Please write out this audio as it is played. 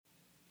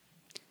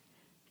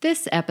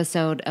This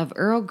episode of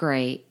Earl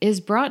Grey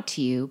is brought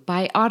to you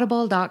by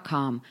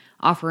Audible.com,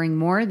 offering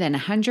more than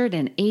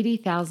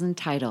 180,000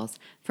 titles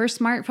for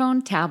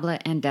smartphone,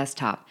 tablet, and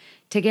desktop.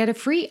 To get a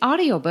free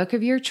audiobook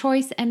of your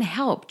choice and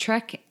help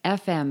Trek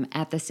FM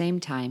at the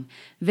same time,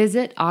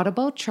 visit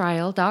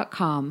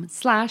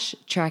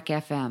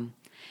audibletrial.com/trekfm.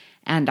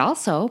 And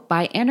also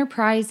by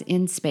Enterprise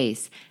in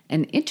Space,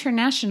 an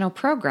international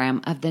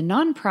program of the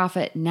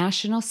nonprofit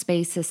National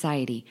Space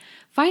Society.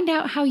 Find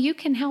out how you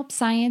can help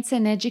science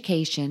and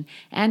education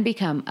and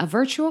become a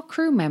virtual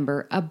crew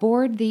member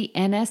aboard the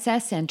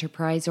NSS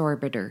Enterprise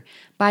Orbiter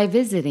by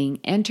visiting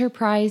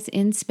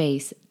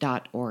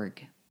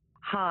enterpriseinspace.org.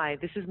 Hi,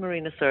 this is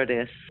Marina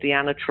Sirtis,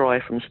 Deanna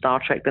Troi from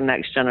Star Trek The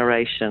Next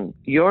Generation.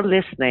 You're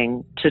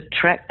listening to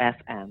Trek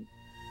FM.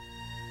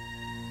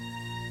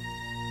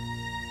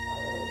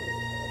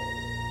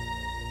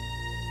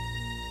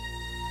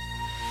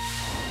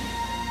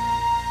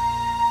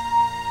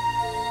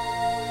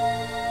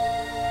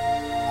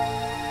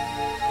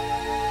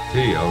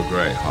 Tea Earl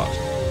Grey hot.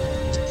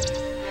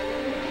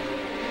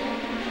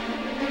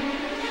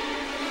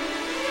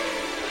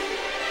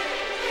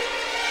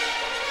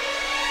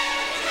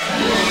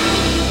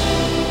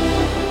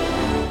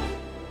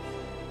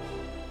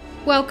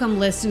 Welcome,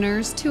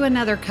 listeners, to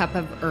another cup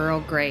of Earl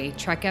Grey,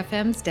 Trek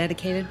FM's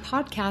dedicated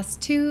podcast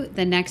to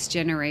the next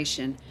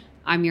generation.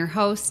 I'm your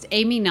host,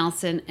 Amy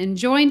Nelson, and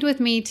joined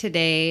with me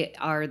today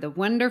are the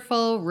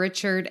wonderful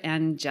Richard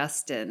and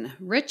Justin.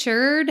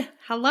 Richard,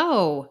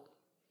 hello.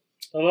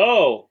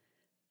 Hello.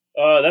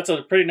 That's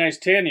a pretty nice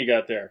tan you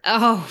got there.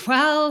 Oh,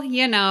 well,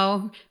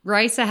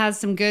 Risa has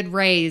some good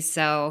rays,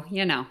 so,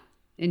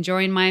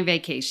 enjoying my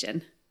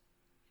vacation.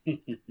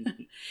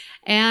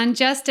 And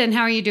Justin,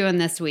 how are you doing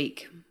this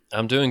week?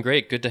 I'm doing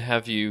great. Good to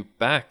have you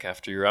back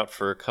after you're out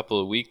for a couple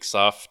of weeks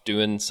off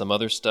doing some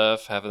other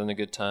stuff, having a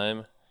good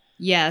time.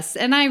 Yes,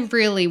 and I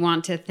really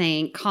want to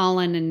thank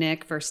Colin and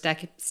Nick for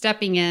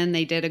stepping in.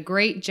 They did a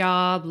great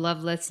job.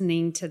 Love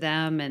listening to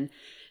them, and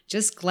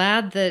just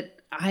glad that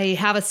I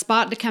have a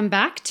spot to come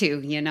back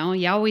to,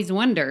 You always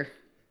wonder.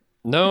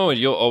 No,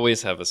 you'll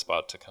always have a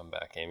spot to come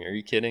back, Amy. Are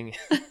you kidding?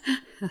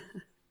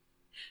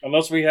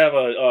 Unless we have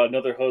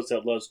another host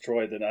that loves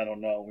Troy, then I don't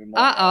know.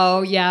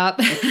 Yeah.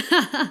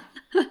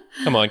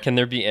 Come on, can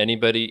there be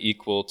anybody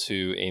equal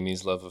to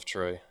Amy's love of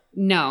Troy?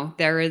 No,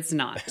 there is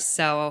not.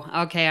 So,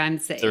 okay, I'm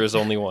safe. There is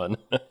only one.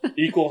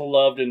 Equal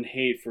love and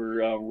hate for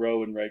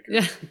Ro and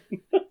Riker.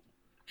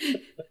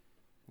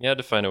 You had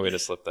to find a way to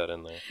slip that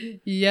in there.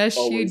 Yes,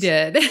 Always. You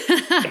did.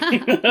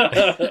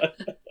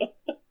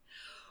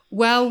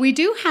 Well, we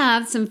do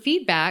have some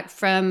feedback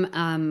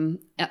from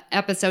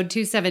episode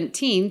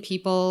 217,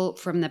 people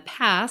from the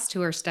past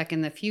who are stuck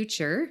in the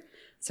future.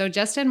 So,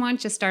 Justin, why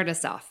don't you start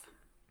us off?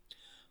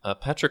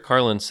 Patrick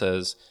Carlin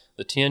says,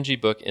 the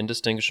TNG book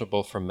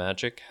Indistinguishable from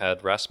Magic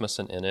had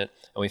Rasmussen in it,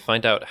 and we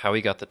find out how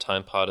he got the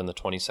time pod in the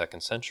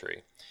 22nd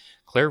century.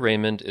 Claire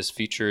Raymond is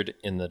featured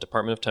in the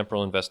Department of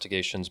Temporal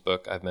Investigations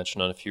book I've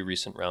mentioned on a few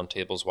recent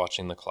roundtables,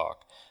 Watching the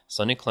Clock.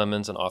 Sonny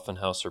Clemens and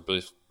Offenhouse are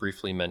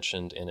briefly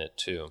mentioned in it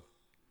too.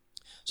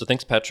 So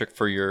thanks, Patrick,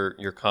 for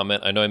your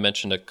comment. I know I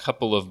mentioned a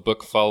couple of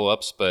book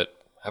follow-ups, but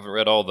haven't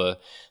read all the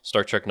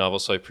Star Trek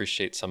novels, so I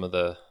appreciate some of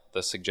the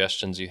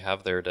suggestions you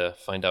have there to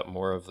find out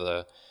more of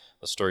the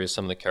story of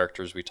some of the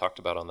characters we talked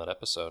about on that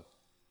episode.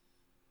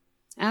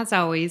 As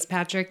always,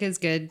 Patrick is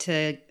good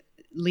to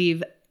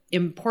leave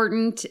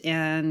important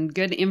and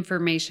good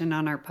information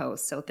on our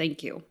posts, so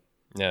thank you.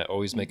 Yeah,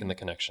 always making the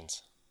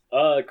connections.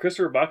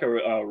 Christopher Baca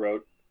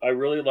wrote, I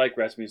really like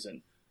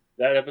Rasmussen.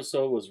 That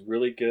episode was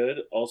really good.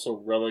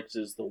 Also, Relics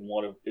is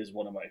one of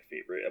my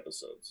favorite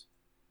episodes.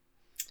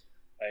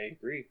 I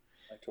agree.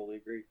 I totally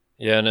agree.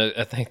 Yeah, and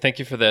I thank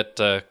you for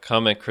that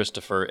comment,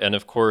 Christopher. And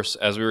of course,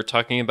 as we were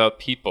talking about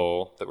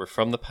people that were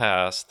from the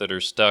past that are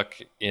stuck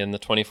in the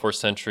 24th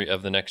century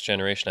of the next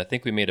generation, I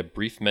think we made a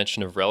brief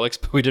mention of Relics,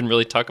 but we didn't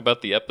really talk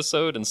about the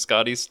episode, and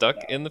Scotty's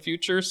stuck in the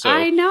future. So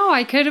I know,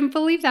 I couldn't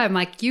believe that. I'm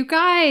like, you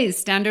guys,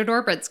 Standard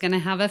Orbit's going to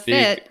have a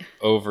fit. Big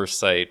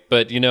oversight.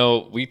 But,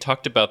 we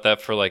talked about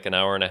that for like an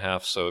hour and a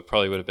half, so it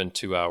probably would have been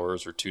 2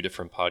 hours or two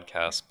different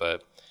podcasts.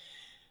 But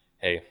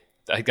hey,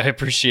 I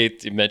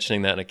appreciate you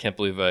mentioning that, and I can't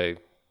believe I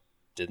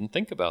didn't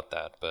think about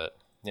that, but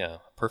yeah,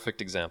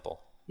 perfect example.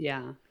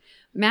 Yeah.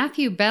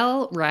 Matthew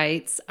Bell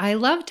writes, I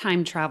love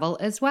time travel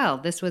as well.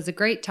 This was a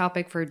great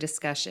topic for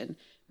discussion.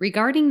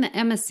 Regarding the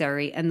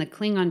emissary and the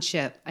Klingon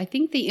ship, I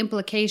think the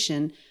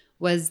implication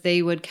was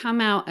they would come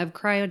out of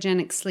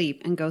cryogenic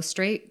sleep and go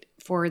straight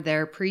for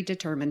their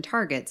predetermined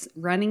targets,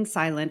 running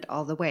silent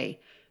all the way.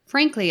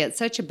 Frankly, at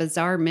such a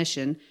bizarre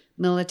mission,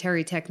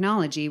 military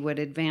technology would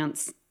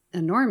advance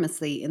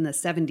enormously in the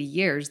 70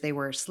 years they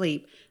were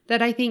asleep,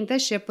 that I think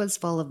this ship was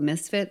full of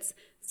misfits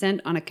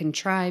sent on a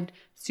contrived,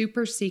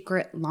 super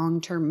secret,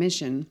 long-term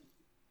mission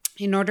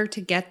in order to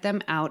get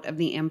them out of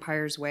the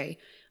Empire's way.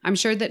 I'm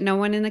sure that no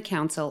one in the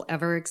Council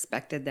ever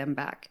expected them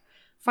back.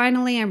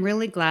 Finally, I'm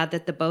really glad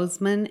that the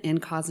Bozeman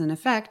and Cause and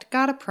Effect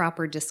got a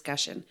proper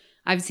discussion.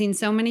 I've seen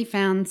so many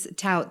fans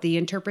tout the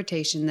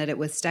interpretation that it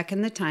was stuck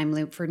in the time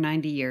loop for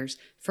 90 years,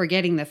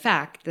 forgetting the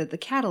fact that the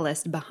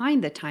catalyst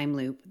behind the time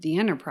loop, the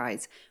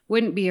Enterprise,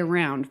 wouldn't be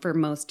around for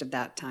most of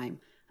that time.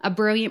 A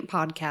brilliant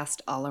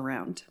podcast all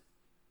around.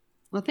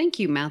 Well, thank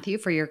you, Matthew,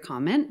 for your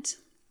comment.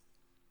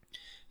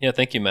 Yeah,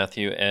 thank you,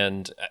 Matthew.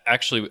 And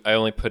actually, I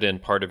only put in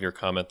part of your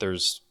comment.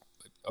 There's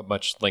a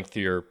much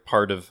lengthier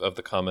part of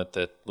the comment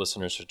that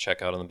listeners should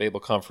check out on the Babel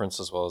conference,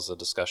 as well as a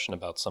discussion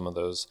about some of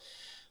those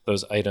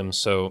items.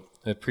 So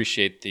I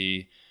appreciate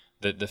the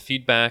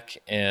feedback,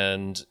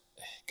 and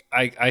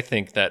I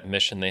think that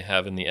mission they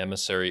have in the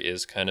emissary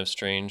is kind of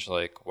strange.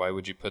 Like, why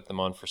would you put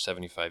them on for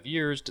 75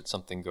 years? Did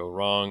something go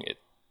wrong?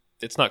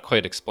 It's not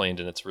quite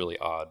explained, and it's really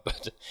odd.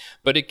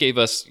 But it gave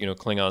us,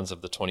 Klingons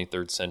of the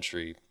 23rd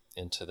century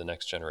into the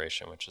next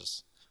generation, which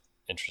is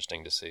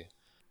interesting to see.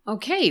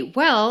 Okay,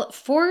 well,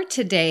 for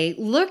today,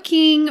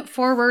 looking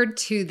forward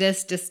to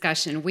this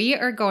discussion, we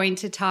are going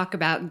to talk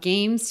about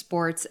games,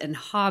 sports, and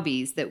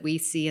hobbies that we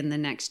see in the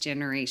next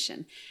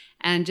generation.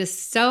 And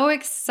just so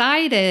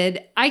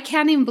excited. I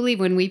can't even believe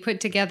when we put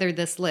together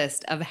this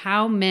list of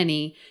how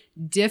many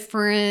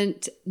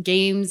different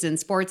games and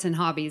sports and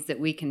hobbies that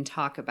we can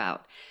talk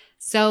about.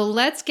 So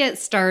let's get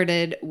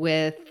started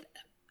with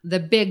the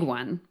big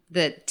one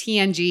that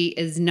TNG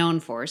is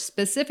known for,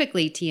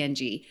 specifically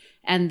TNG,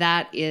 and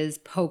that is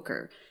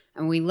poker.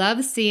 And we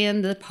love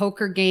seeing the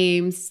poker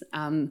games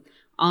on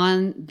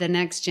the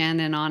Next Gen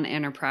and on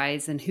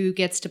Enterprise, and who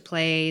gets to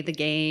play the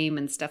game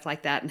and stuff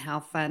like that, and how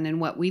fun and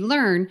what we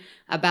learn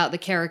about the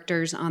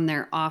characters on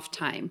their off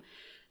time.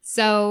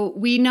 So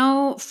we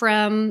know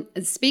from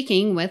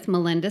speaking with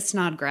Melinda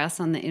Snodgrass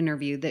on the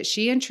interview that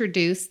she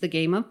introduced the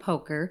game of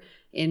poker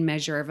in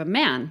Measure of a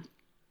Man.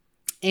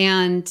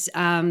 And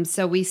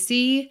so we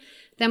see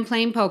them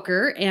playing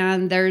poker,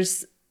 and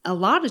there's a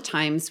lot of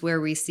times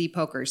where we see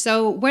poker.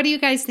 So what do you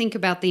guys think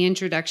about the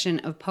introduction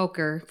of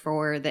poker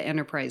for the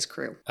Enterprise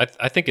crew?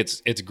 I think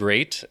it's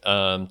great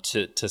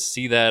to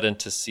see that, and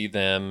to see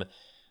them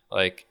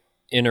like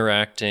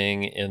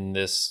interacting in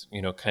this,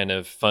 kind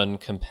of fun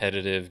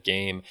competitive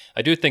game.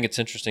 I do think it's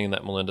interesting in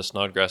that Melinda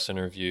Snodgrass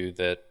interview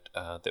that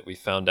we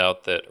found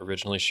out that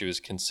originally she was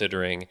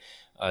considering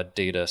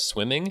Data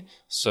swimming.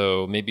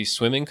 So maybe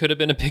swimming could have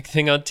been a big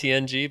thing on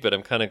TNG, but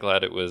I'm kind of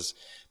glad it was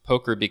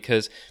poker,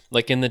 because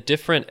like in the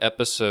different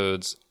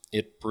episodes,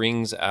 it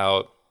brings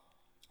out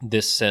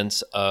this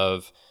sense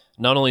of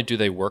not only do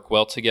they work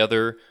well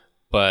together,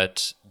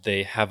 but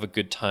they have a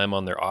good time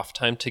on their off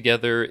time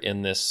together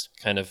in this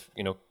kind of,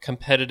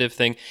 competitive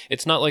thing.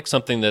 It's not like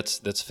something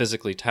that's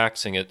physically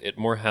taxing. It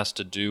more has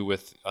to do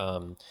with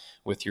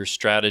your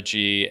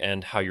strategy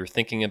and how you're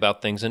thinking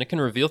about things. And it can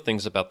reveal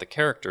things about the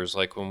characters.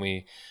 Like when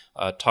we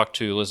talked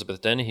to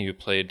Elizabeth Dennehy, who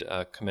played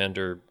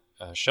Commander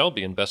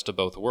Shelby in Best of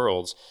Both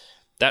Worlds,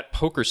 that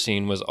poker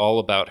scene was all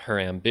about her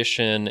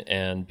ambition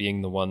and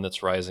being the one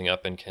that's rising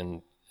up and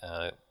can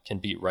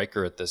beat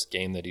Riker at this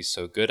game that he's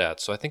so good at.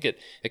 So I think it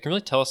can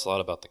really tell us a lot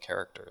about the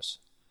characters.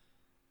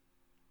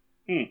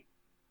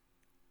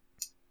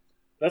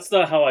 That's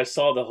not how I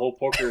saw the whole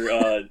poker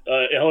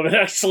element,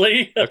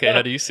 actually. Okay,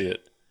 how do you see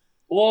it?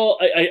 Well,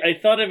 I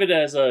thought of it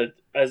as a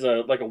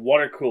like a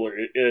water cooler,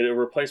 a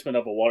replacement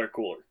of a water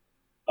cooler.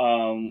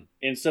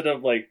 Instead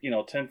of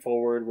 10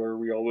 forward, where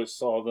we always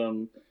saw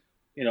them,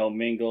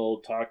 mingle,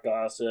 talk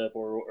gossip,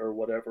 or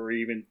whatever, or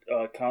even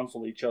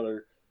counsel each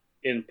other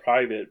in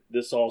private.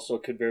 This also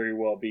could very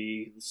well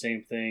be the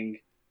same thing,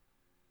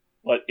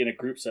 but in a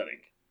group setting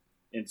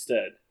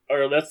instead.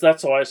 Or that's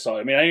how I saw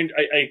it. I mean,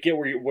 I get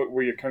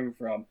where you're coming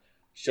from,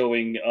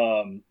 showing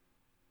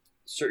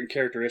certain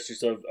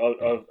characteristics of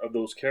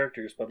those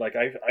characters, but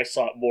I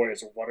saw it more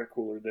as a water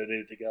cooler than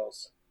anything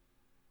else.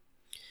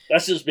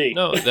 That's just me.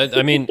 No,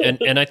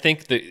 and I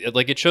think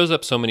that it shows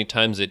up so many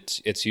times.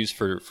 It's used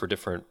for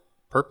different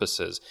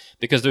purposes,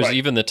 because there's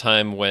even the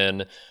time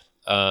when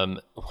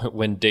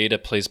Data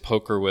plays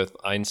poker with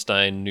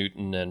Einstein,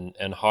 Newton,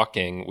 and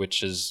Hawking,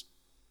 which is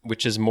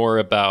more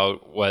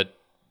about what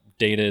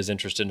Data is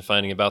interested in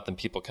finding about than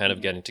people kind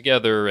of getting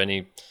together,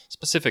 any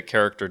specific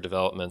character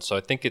development. So I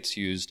think it's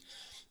used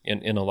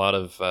in a lot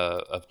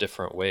of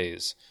different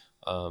ways.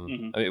 I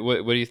mean,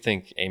 what do you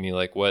think, Amy?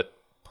 Like, what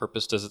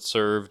purpose does it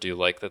serve? Do you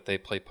like that they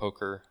play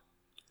poker?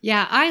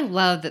 Yeah, I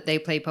love that they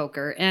play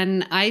poker,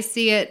 and I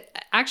see it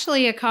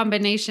actually a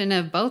combination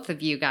of both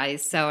of you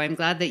guys. So I'm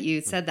glad that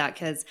you said that,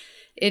 because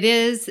it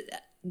is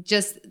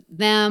just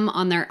them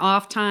on their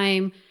off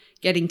time,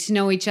 getting to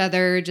know each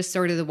other, just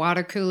sort of the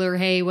water cooler.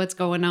 Hey, what's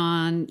going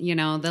on?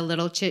 The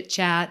little chit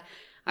chat.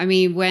 I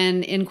mean,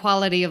 when in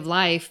Quality of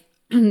Life,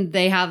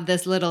 they have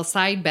this little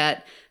side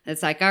bet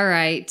that's like, all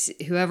right,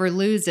 whoever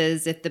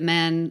loses, if the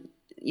man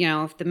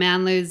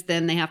loses,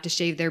 then they have to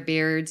shave their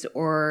beards,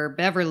 or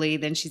Beverly,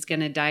 then she's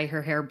going to dye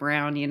her hair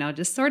brown,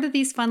 just sort of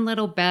these fun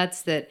little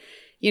bets that,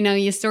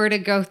 you sort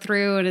of go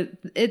through, and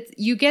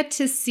you get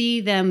to see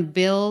them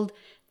build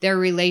their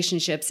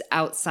relationships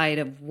outside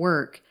of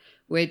work,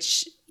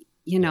 which,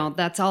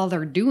 that's all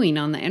they're doing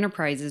on the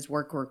Enterprise is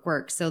work, work,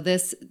 work. So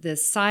this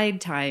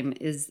side time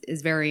is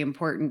very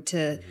important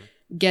to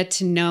get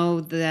to know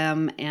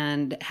them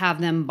and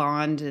have them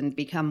bond and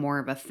become more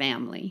of a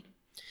family.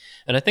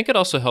 And I think it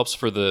also helps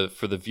for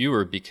the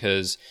viewer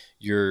because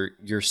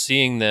you're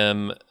seeing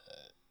them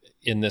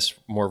in this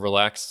more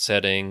relaxed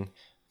setting,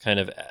 kind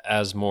of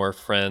as more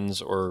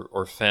friends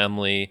or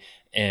family,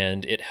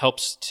 and it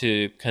helps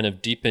to kind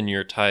of deepen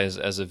your ties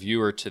as a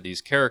viewer to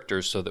these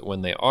characters so that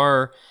when they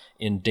are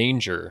in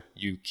danger,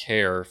 you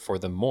care for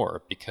them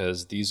more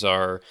because these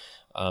are,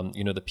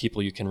 the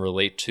people you can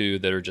relate to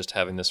that are just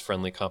having this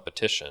friendly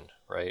competition,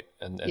 right?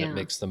 And it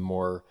makes them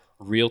more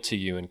real to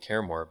you and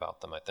care more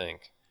about them, I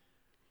think.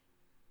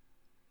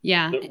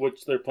 Yeah.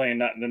 Which they're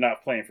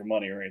not playing for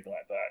money or anything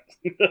like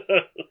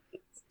that.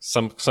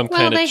 Some kind of chips.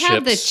 Well, they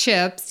have the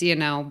chips,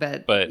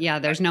 but yeah,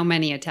 there's no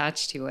money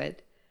attached to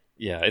it.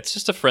 Yeah, it's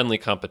just a friendly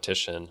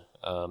competition.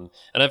 And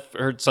I've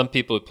heard some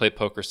people who play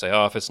poker say,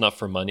 "Oh, if it's not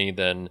for money,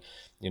 then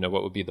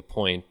what would be the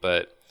point?"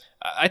 But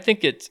I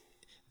think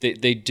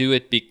they do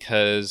it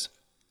because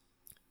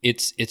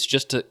it's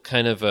just a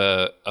kind of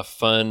a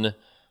fun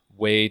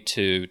way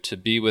to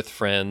be with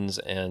friends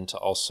and to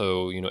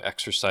also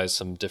exercise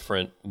some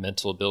different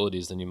mental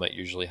abilities than you might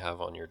usually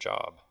have on your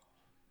job.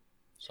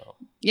 So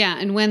yeah,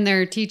 and when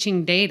they're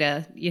teaching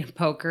Data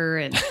poker,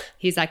 and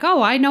he's like,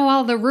 "Oh, I know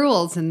all the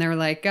rules," and they're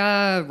like,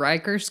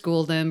 Riker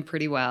schooled him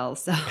pretty well,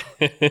 so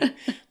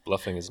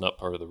bluffing is not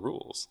part of the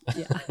rules.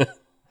 Yeah.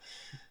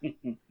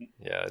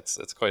 Yeah,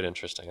 it's quite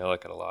interesting. I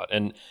like it a lot,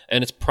 and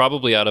it's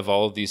probably out of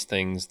all of these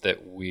things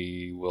that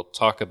we will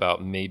talk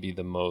about, maybe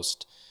the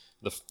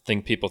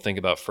thing people think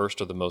about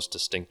first, or the most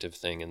distinctive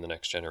thing in the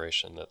Next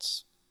Generation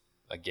that's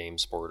a game,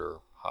 sport,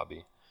 or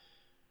hobby.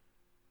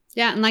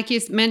 Yeah, and like you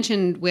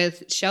mentioned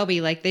with Shelby,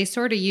 like they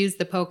sort of use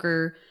the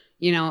poker,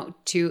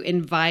 to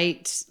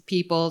invite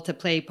people to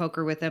play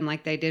poker with them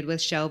like they did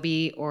with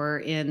Shelby, or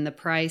in The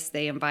Price,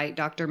 they invite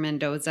Dr.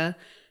 Mendoza,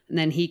 and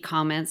then he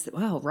comments,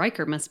 "Well,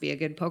 Riker must be a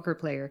good poker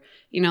player."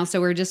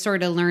 So we're just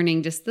sort of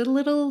learning just the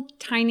little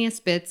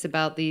tiniest bits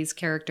about these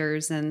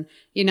characters, and,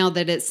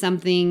 that it's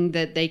something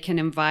that they can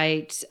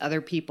invite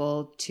other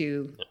people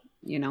to,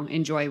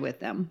 enjoy with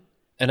them.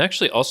 And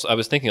actually, also, I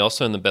was thinking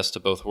also in the Best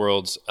of Both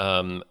Worlds,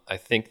 I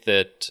think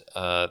that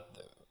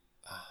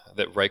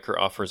that Riker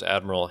offers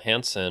Admiral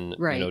Hansen,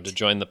 Right. to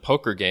join the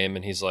poker game,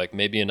 and he's like,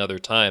 maybe another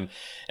time.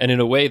 And in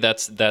a way,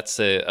 that's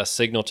a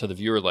signal to the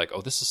viewer, like,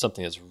 oh, this is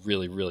something that's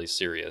really, really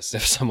serious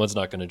if someone's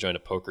not going to join a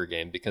poker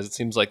game, because it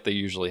seems like they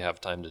usually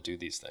have time to do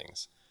these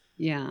things.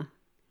 Yeah.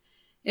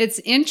 It's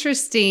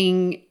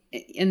interesting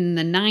in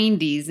the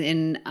 90s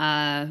in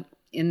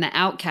the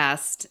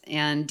Outcast,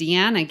 and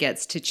Deanna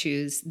gets to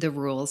choose the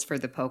rules for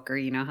the poker,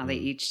 how they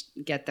each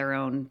get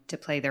to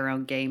play their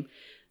own game.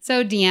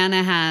 So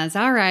Deanna has,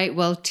 all right,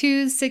 well,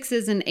 2s,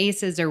 6s, and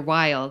aces are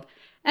wild.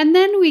 And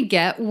then we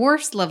get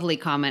Worf's lovely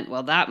comment,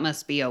 well, that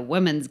must be a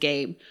women's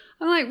game.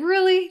 I'm like,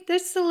 really?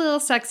 There's a little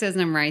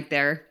sexism right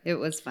there. It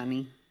was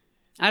funny.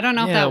 I don't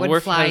know if that would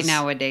Worf fly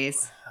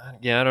nowadays.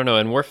 Yeah, I don't know.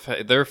 And Worf,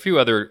 there are a few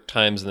other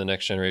times in the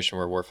Next Generation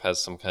where Worf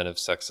has some kind of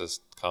sexist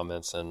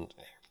comments, and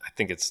I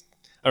think I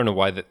don't know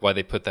why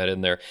they put that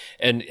in there.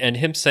 And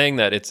him saying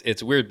that,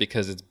 it's weird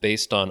because it's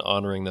based on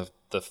honoring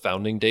the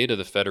founding date of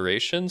the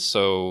Federation.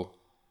 So,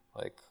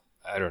 like,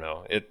 I don't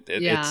know.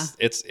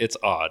 It's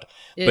odd.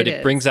 But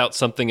it brings out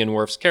something in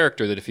Worf's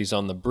character that if he's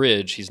on the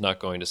bridge, he's not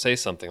going to say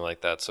something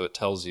like that. So it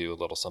tells you a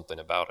little something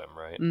about him,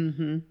 right?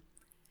 Mm-hmm.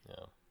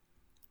 Yeah.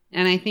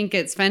 And I think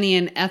it's funny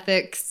in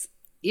ethics,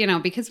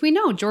 because we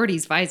know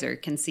Geordi's visor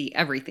can see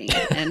everything.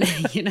 And,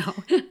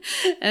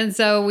 and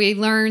so we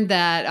learned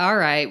that, all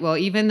right, well,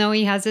 even though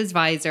he has his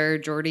visor,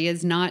 Geordi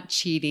is not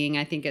cheating.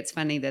 I think it's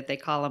funny that they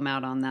call him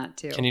out on that,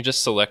 too. Can you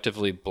just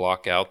selectively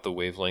block out the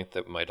wavelength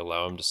that might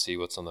allow him to see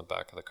what's on the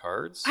back of the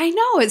cards? I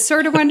know. It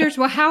sort of wonders,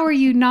 well, how are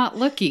you not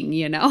looking,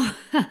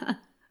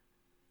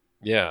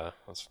 Yeah.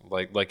 It's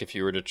like if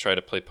you were to try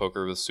to play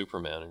poker with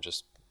Superman and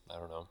just, I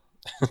don't know,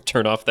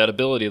 turn off that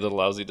ability that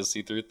allows you to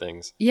see through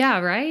things.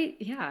 Yeah, right?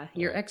 Yeah,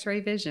 your X-ray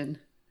vision.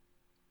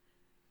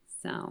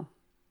 So,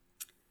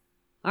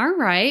 all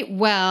right.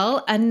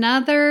 Well,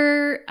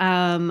 another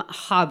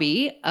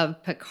hobby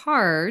of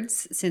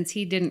Picard's, since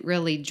he didn't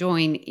really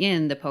join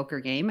in the poker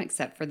game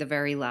except for the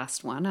very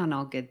last one on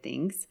All Good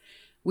Things,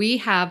 we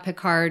have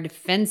Picard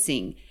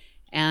fencing.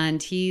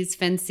 And he's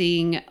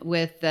fencing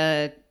with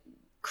the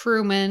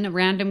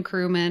random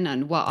crewman,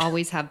 and we'll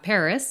always have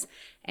Paris,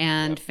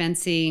 and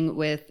fencing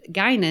with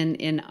Guinan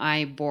in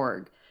I,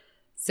 Borg.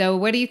 So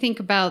what do you think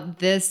about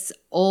this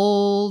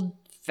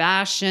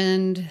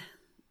old-fashioned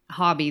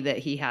hobby that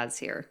he has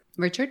here?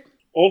 Richard?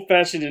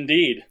 Old-fashioned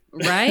indeed.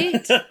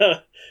 Right?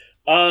 I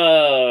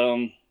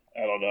don't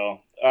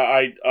know.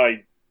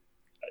 I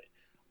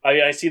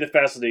see the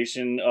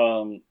fascination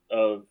of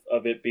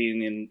it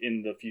being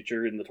in the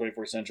future, in the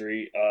 24th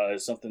century,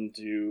 as something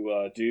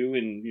to do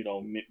and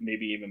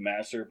maybe even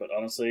master. But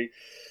honestly,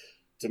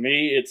 to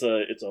me, it's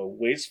a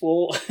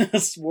wasteful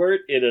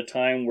sport at a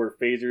time where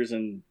phasers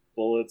and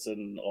bullets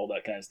and all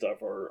that kind of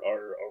stuff are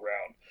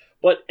around.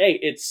 But hey,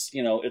 it's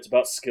it's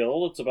about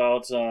skill. It's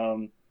about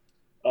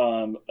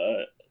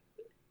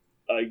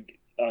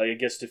I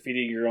guess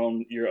defeating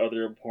your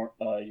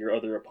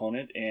other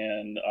opponent,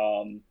 and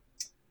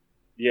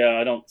yeah,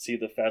 I don't see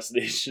the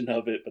fascination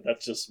of it, but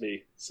that's just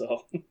me.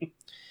 So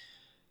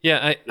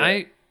Yeah,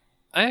 Yeah.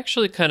 I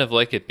actually kind of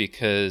like it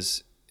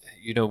because,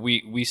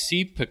 we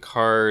see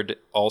Picard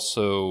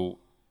also,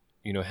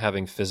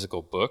 having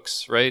physical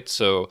books, right?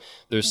 So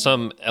there's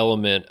some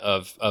element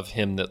of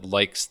him that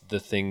likes the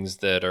things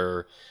that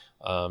are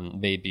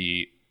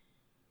maybe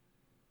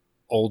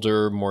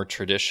older, more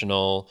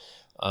traditional,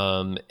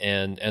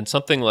 and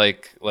something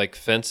like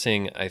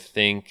fencing. I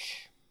think,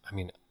 I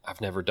mean,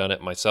 I've never done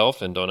it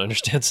myself and don't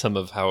understand some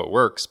of how it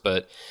works,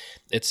 but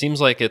it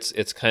seems like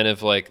it's kind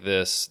of like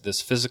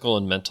this physical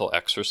and mental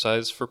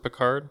exercise for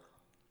Picard.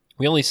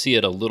 We only see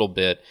it a little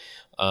bit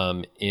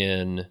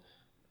in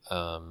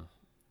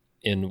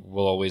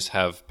We'll Always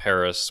Have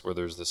Paris, where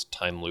there's this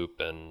time loop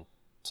and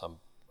some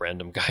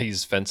random guy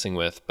he's fencing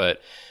with,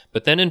 but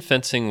then in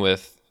fencing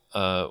with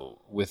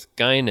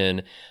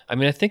Guinan, I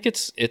mean, I think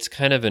it's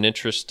kind of an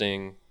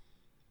interesting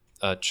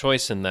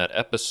choice in that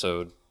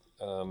episode,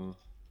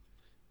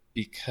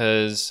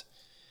 because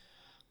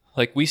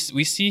like we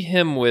see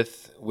him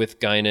with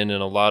Guinan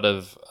in a lot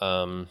of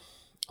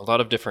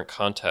different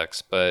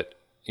contexts, but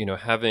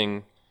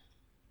having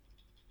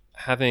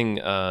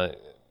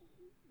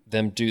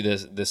them do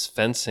this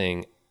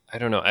fencing, I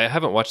don't know. I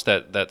haven't watched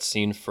that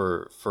scene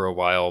for a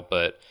while,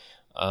 but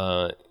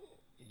I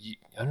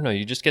don't know.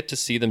 You just get to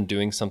see them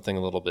doing something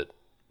a little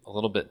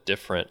bit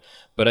different.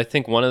 But I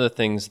think one of the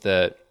things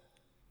that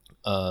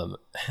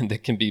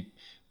that can be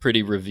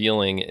pretty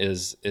revealing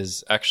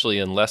is actually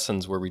in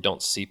lessons where we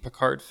don't see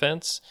Picard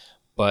fence,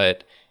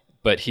 but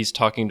he's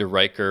talking to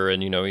Riker,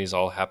 and he's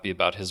all happy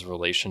about his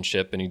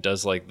relationship, and he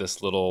does like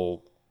this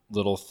little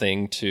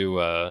thing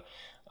to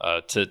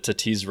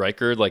tease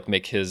Riker, like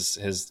make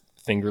his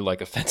finger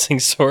like a fencing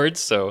sword.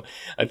 So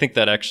I think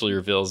that actually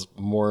reveals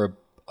more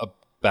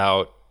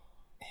about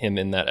him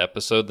in that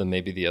episode than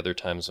maybe the other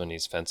times when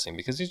he's fencing,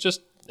 because he's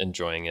just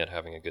enjoying it,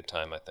 having a good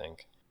time, I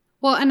think.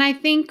 Well, and I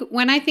think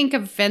when I think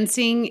of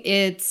fencing,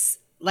 it's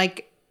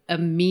like a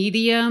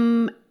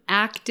medium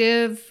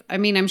active. I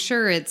mean, I'm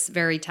sure it's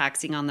very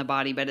taxing on the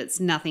body, but it's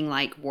nothing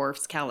like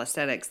Worf's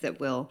calisthenics that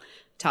we'll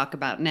talk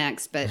about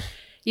next. But,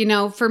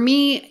 for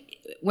me,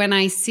 when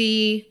I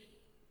see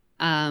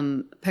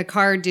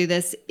Picard do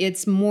this,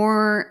 it's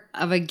more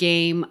of a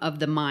game of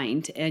the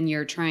mind, and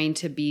you're trying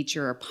to beat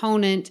your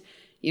opponent,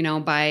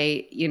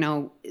 by,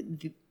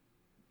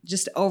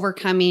 just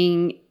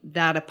overcoming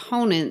that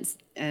opponent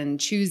and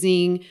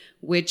choosing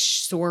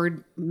which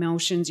sword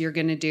motions you're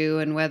going to do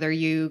and whether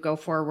you go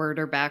forward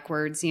or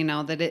backwards,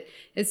 that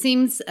it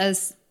seems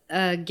as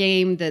a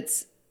game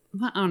that's,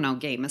 I don't know,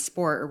 a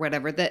sport or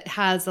whatever, that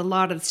has a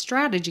lot of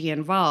strategy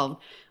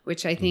involved,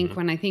 which I think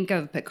when I think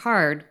of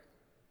Picard,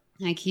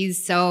 like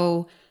he's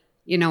so,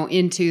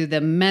 into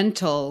the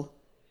mental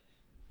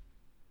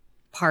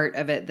part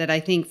of it that I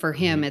think for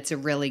him it's a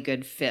really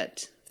good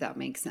fit, if that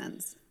makes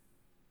sense.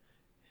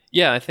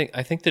 Yeah, I think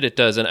that it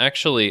does. And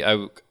actually,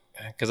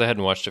 because I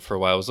hadn't watched it for a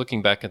while, I was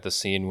looking back at the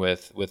scene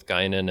with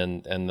Guinan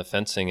and the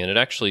fencing, and it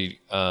actually,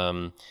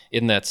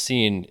 in that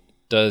scene,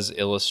 does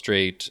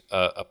illustrate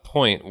a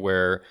point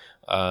where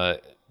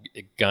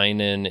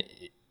Guinan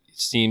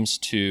seems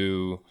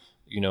to,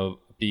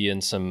 be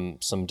in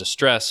some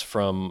distress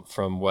from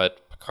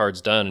what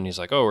Picard's done, and he's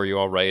like, "Oh, are you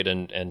all right?"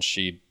 And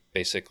she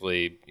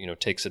basically,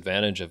 takes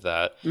advantage of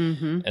that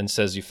and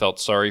says, "You felt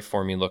sorry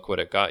for me. Look what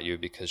it got you,"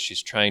 because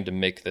she's trying to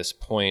make this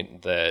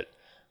point that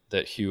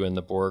Hugh and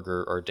the Borg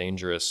are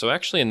dangerous. So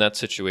actually, in that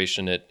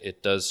situation,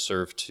 it does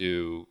serve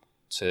to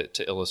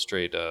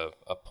illustrate a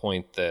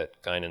point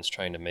that Guinan's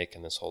trying to make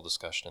in this whole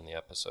discussion in the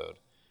episode.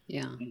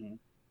 Yeah. Mm-hmm.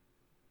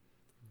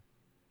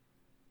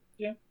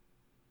 Yeah.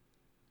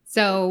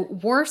 So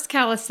Worf's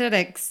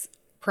calisthenics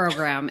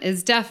program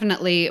is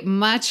definitely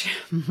much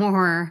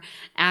more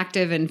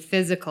active and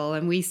physical,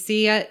 and we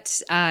see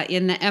it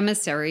in the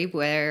Emissary,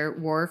 where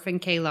Worf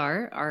and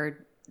Kalar are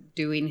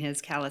doing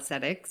his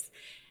calisthenics,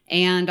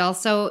 and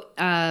also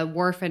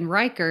Worf and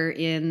Riker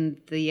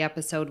in the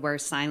episode where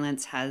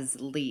Silence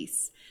has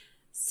lease.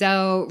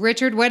 So,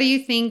 Richard, what do you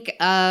think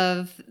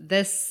of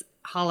this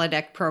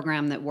holodeck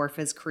program that Worf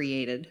has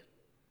created?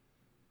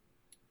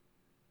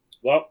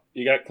 Well,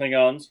 you got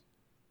Klingons.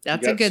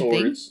 That's a good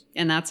swords, thing,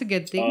 and that's a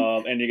good thing.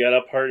 And you got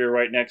a partner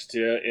right next to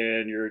you,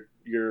 and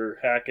you're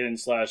hacking and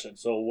slashing.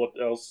 So what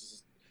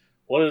else?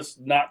 What is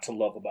not to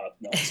love about?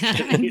 No,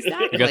 exactly.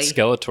 You got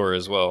Skeletor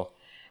as well.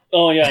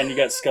 Oh yeah, and you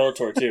got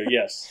Skeletor too.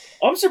 Yes,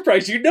 I'm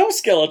surprised you know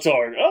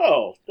Skeletor.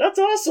 Oh, that's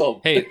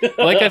awesome. Hey,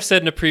 like I've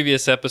said in a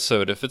previous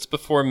episode, if it's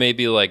before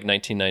maybe like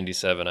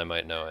 1997, I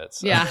might know it.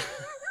 So. Yeah.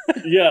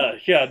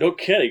 yeah. No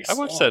kidding. I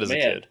watched that as a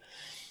kid.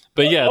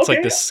 But yeah, it's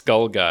like this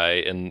skull guy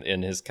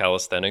in his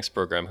calisthenics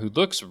program who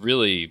looks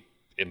really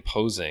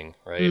imposing,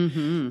 right?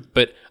 Mm-hmm.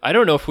 But I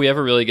don't know if we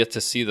ever really get to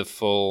see the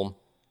full,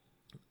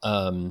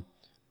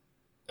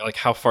 like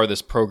how far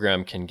this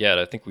program can get.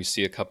 I think we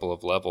see a couple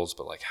of levels,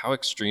 but like how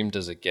extreme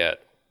does it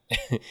get?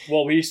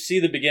 Well, we see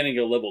the beginning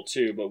of level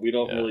 2, but we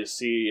don't really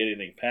see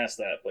anything past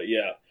that. But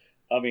yeah,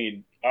 I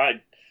mean,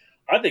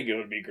 I think it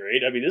would be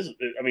great. I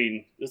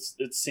mean,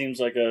 it seems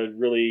like a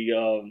really,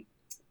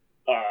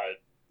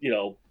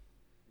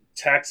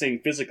 taxing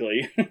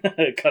physically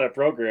kind of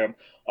program,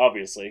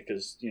 obviously,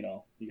 because,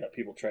 you got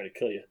people trying to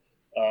kill you.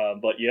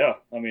 But yeah,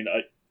 I mean,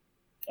 I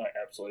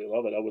absolutely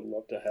love it. I would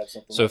love to have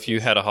something. So like if you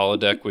this. had a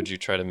holodeck, would you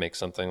try to make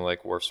something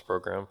like Worf's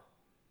program?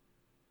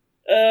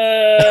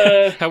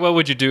 How well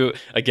would you do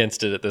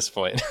against it at this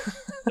point?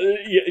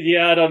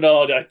 yeah, I don't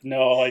know.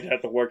 No, I'd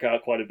have to work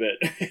out quite a bit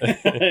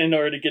in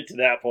order to get to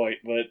that point.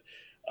 But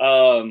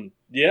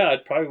yeah, I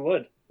probably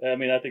would. I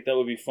mean, I think that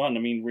would be fun. I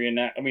mean,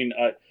 reenact. I mean,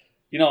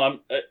 I'm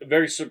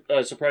very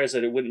surprised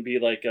that it wouldn't be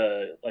like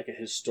a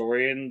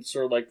historian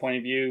sort of like point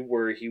of view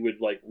where he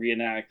would like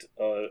reenact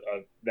a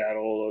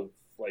battle of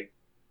like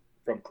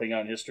from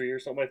Klingon history or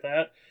something like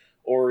that,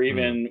 or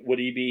even would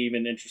he be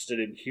even interested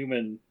in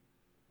human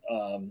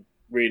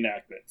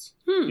reenactments?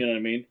 You know what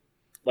I mean?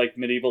 Like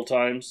medieval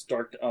times,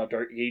 dark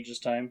ages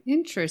time.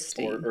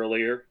 Interesting. Or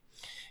earlier.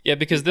 Yeah,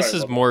 because this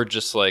is more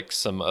just like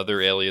some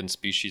other alien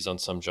species on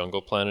some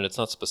jungle planet. It's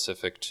not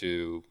specific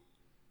to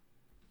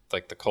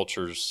like the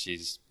cultures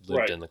he's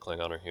lived in, the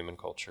Klingon or human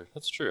culture.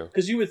 That's true.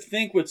 Because you would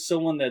think with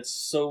someone that's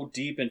so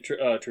deep in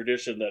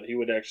tradition that he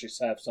would actually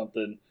have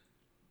something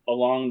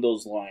along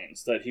those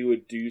lines, that he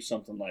would do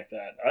something like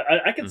that.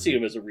 I can see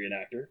him as a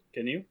reenactor.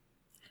 Can you?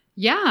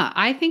 Yeah,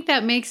 I think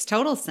that makes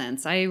total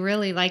sense. I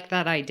really like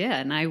that idea,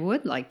 and I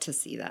would like to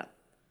see that.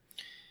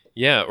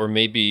 Yeah, or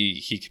maybe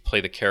he could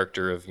play the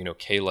character of,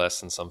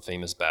 Kahless in some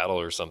famous battle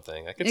or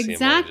something. I could see him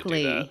wanting to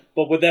do that.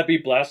 But would that be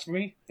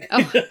blasphemy?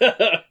 Oh.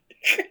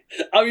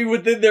 I mean,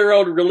 within their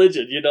own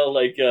religion,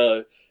 like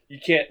you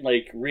can't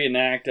like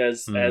reenact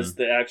as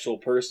the actual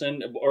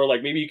person, or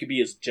like maybe you could be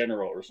his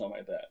general or something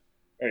like that.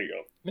 There you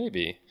go.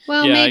 Maybe.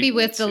 Well, yeah, maybe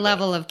with the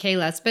level of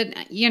Kahless,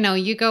 but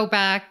you go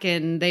back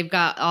and they've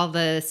got all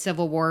the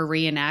Civil War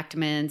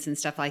reenactments and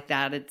stuff like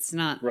that. It's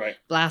not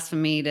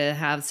blasphemy to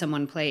have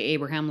someone play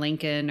Abraham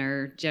Lincoln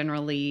or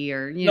General Lee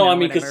or I mean,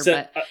 whatever.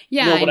 But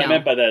what I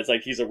meant by that is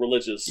like he's a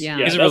religious.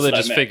 Yeah, he's a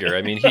religious figure.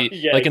 I mean,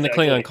 he like in the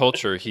exactly. Klingon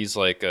culture, he's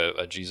like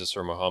a Jesus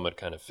or Muhammad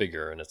kind of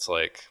figure, and it's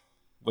like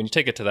when you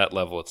take it to that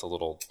level, it's a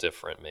little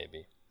different,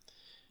 maybe.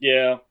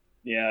 Yeah.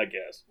 Yeah, I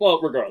guess. Well,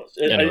 regardless,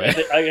 anyway.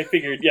 I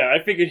figured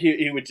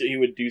he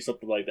would do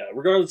something like that,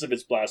 regardless if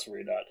it's blasphemy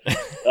or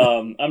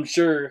not. I'm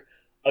sure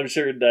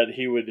that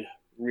he would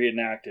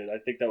reenact it. I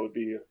think that would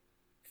be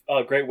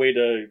a great way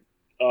to,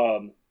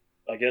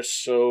 I guess,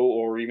 show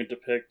or even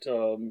depict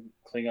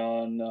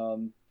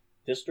Klingon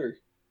history.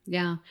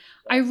 Yeah,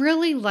 I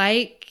really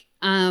like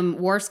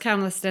Worf's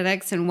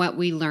calisthenics and what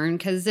we learn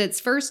because it's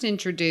first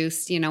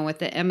introduced, with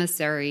the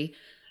emissary.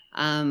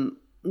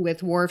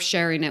 With Worf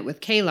sharing it with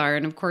Kalar.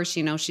 And of course,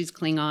 she's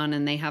Klingon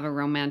and they have a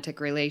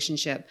romantic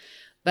relationship.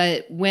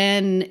 But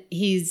when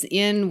he's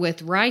in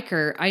with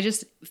Riker, I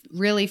just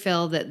really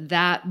feel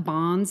that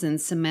bonds and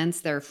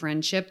cements their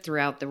friendship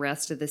throughout the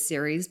rest of the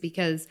series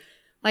because,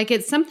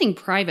 it's something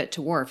private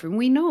to Worf. And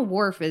we know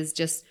Worf is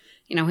just,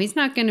 he's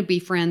not going to be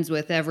friends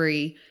with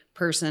every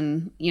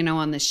person,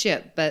 on the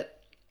ship.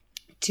 But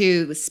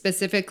to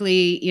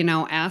specifically,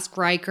 ask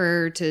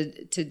Riker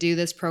to do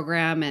this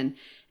program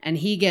and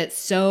he gets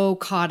so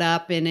caught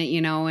up in it,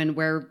 and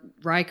where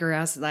Riker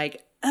has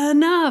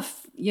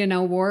enough,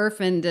 Worf,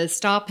 and to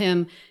stop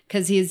him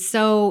because he's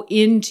so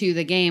into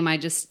the game. I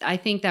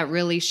think that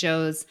really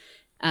shows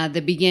the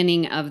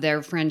beginning of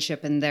their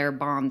friendship and their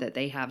bond that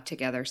they have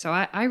together. So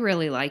I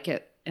really like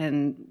it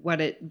and what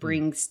it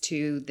brings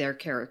to their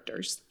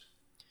characters.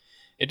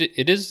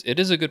 It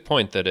is a good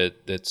point that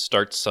it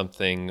starts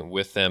something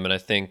with them, and I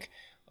think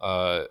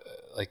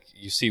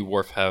you see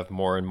Worf have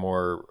more and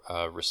more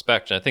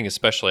respect, and I think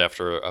especially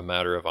after A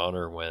Matter of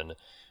Honor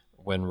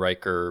when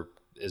Riker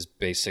is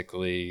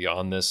basically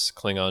on this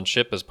Klingon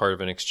ship as part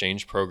of an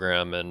exchange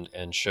program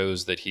and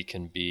shows that he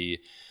can be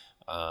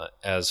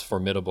as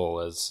formidable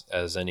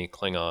as any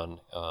Klingon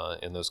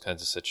in those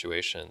kinds of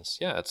situations.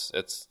 Yeah,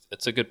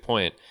 it's a good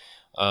point.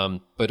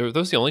 But are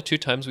those the only two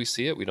times we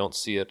see it? We don't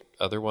see it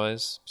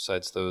otherwise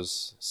besides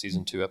those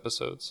season 2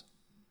 episodes?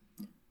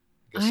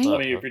 I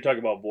mean, if you're talking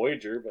about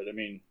Voyager, but I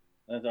mean,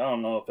 I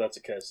don't know if that's a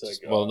case.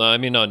 Well, no, I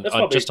mean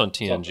just on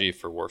TNG something.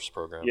 For Worf's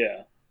program.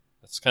 Yeah,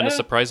 it's kind of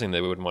surprising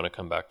they wouldn't want to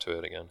come back to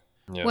it again.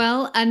 Yeah.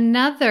 Well,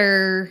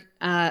 another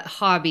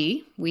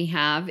hobby we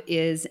have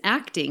is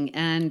acting,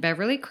 and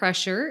Beverly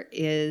Crusher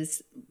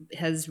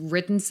has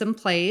written some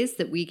plays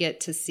that we get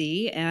to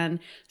see, and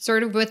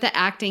sort of with the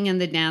acting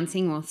and the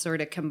dancing, we'll sort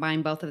of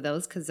combine both of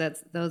those because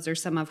those are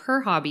some of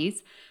her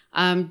hobbies.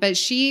 But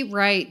she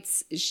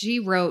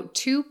wrote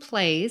 2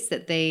 plays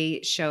that they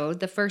showed.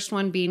 The first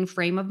one being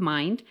Frame of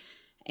Mind,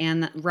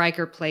 and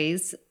Riker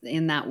plays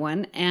in that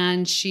one.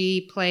 And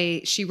she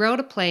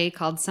wrote a play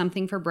called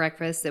Something for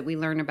Breakfast that we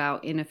learn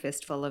about in A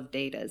Fistful of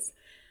Datas.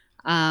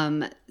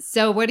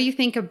 So what do you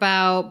think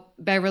about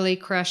Beverly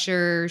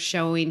Crusher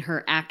showing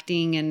her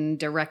acting and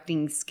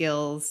directing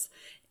skills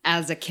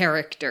as a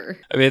character?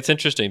 I mean, it's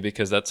interesting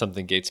because that's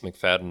something Gates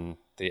McFadden,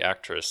 the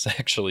actress,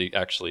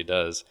 actually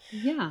does.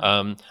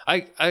 Yeah.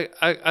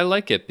 I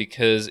like it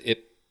because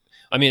it,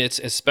 I mean, it's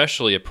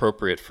especially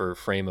appropriate for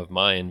Frame of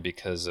Mind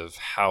because of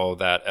how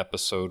that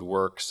episode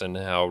works and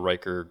how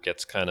Riker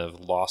gets kind of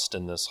lost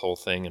in this whole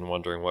thing and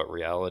wondering what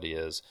reality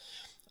is.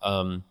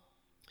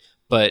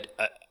 But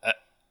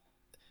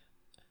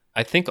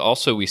I think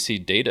also we see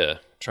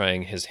Data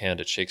trying his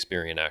hand at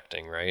Shakespearean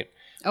acting, right?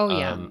 Oh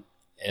yeah.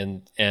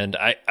 And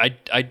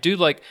I do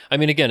like, I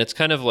mean, again, it's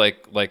kind of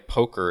like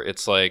poker.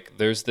 It's like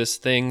there's this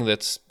thing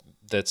that's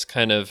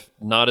kind of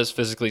not as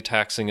physically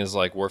taxing as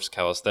like Worf's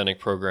calisthenic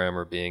program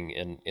or being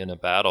in a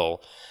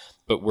battle,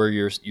 but where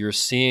you're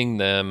seeing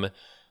them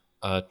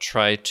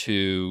try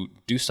to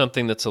do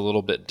something that's a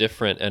little bit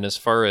different. And as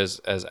far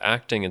as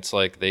acting, it's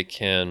like they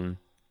can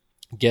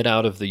get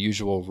out of the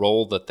usual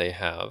role that they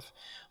have,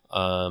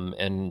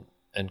 and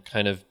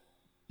kind of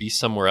be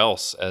somewhere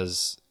else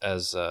as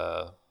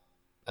a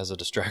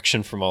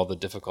distraction from all the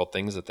difficult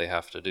things that they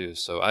have to do.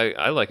 So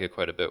I like it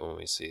quite a bit when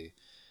we see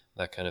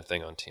that kind of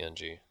thing on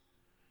TNG.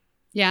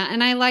 Yeah,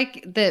 and I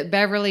like that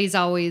Beverly's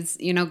always,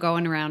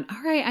 going around,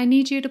 all right, I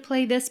need you to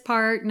play this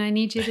part and I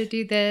need you to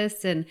do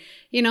this. And,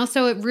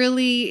 so it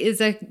really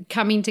is a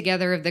coming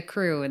together of the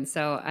crew. And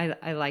so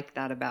I like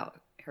that about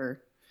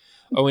her.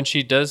 Oh, and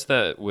she does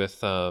that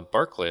with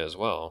Barclay as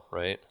well,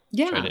 right?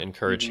 Yeah. Trying to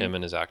encourage him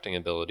and his acting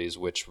abilities,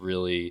 which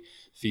really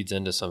feeds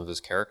into some of his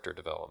character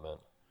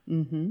development.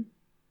 Mm-hmm.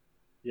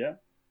 Yeah.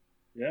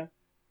 Yeah.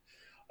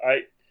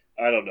 I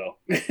don't know.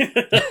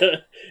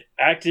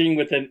 Acting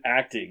within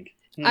acting.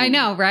 I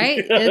know, right?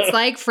 It's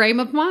like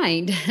Frame of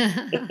Mind.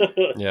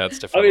 Yeah, it's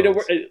different.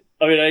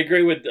 I mean, I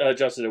agree with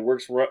Justin. It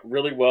works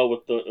really well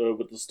with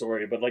the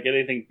story, but like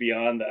anything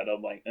beyond that,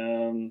 I'm like,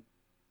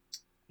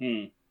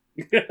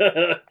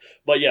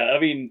 But yeah, I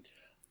mean,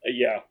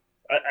 yeah,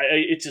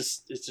 it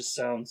just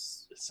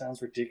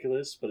sounds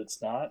ridiculous, but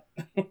it's not.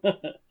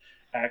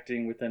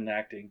 Acting within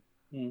acting.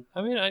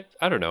 I mean,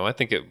 I don't know. I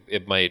think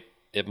it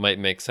might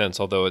make sense,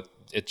 although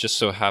it just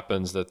so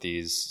happens that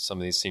some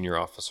of these senior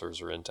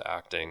officers are into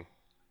acting.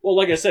 Well,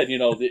 like I said,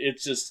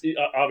 it's just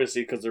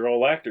obviously because they're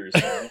all actors.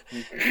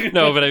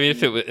 No, but I mean,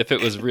 if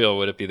it was real,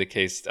 would it be the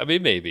case? I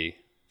mean, maybe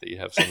that you'd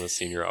have some of the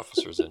senior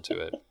officers into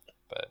it,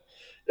 but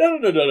no.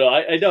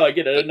 I know, I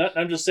get it.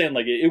 I'm just saying,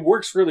 like it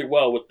works really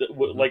well with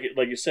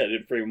like you said,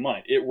 in Frame of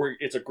Mind.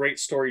 It's a great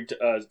story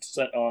to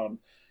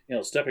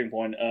stepping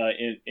point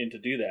in to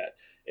do that.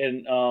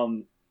 And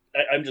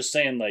I'm just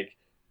saying, like,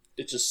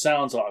 it just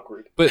sounds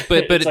awkward. But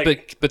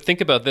think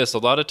about this. A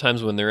lot of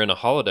times when they're in a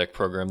holodeck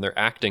program, they're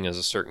acting as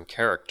a certain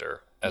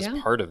character as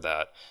part of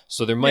that.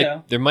 So there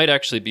might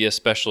actually be a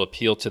special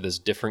appeal to this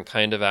different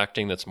kind of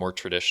acting that's more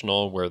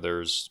traditional, where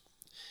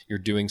you're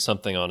doing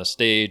something on a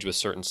stage with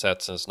certain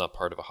sets and it's not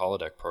part of a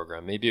holodeck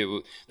program.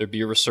 Maybe there'd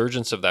be a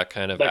resurgence of that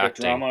kind of like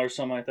acting. Like a drama or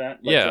something like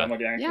that? Drama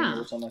acting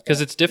or something like that?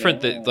 Because it's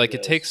different.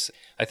 It takes,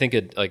 I think,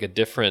 a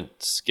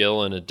different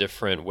skill and a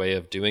different way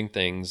of doing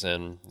things.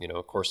 And,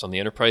 of course, on the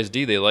Enterprise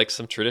D, they like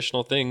some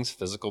traditional things,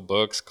 physical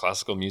books,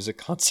 classical music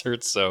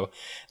concerts. So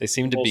they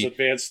seem to be... most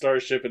advanced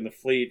starship in the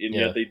fleet, and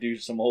yet they do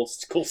some old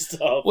school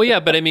stuff. Well, yeah,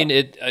 but I mean,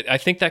 I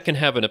think that can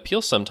have an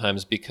appeal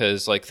sometimes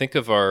because, like, think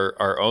of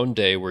our own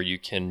day where you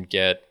can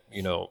get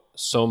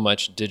so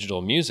much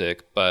digital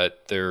music,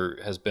 but there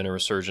has been a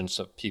resurgence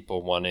of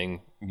people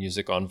wanting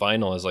music on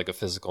vinyl as like a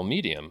physical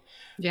medium,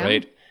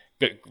 right?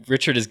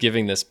 Richard is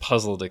giving this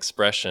puzzled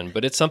expression,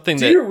 but it's something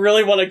Do you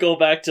really want to go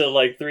back to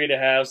like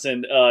 3.5s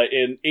and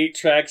in 8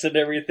 tracks and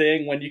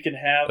everything when you can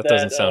have that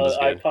doesn't sound as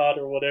good. iPod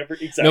or whatever?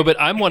 Exactly. No, but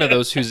I'm one of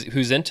those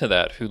who's into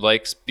that, who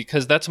likes,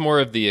 because that's more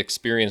of the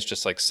experience,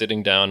 just like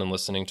sitting down and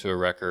listening to a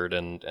record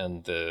and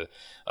a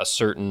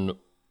certain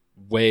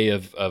way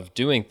of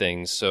doing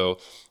things. So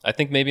I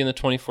think maybe in the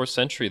 24th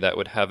century that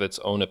would have its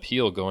own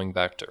appeal, going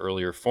back to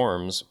earlier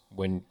forms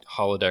when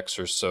holodecks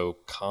are so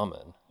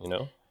common,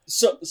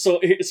 So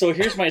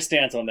here's my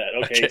stance on that.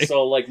 Okay,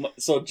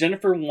 so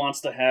Jennifer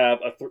wants to have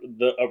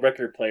a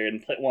record player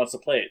and wants to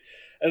play it,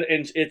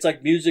 and it's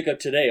like music of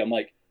today. I'm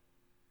like,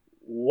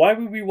 why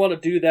would we want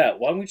to do that?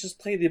 Why don't we just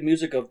play the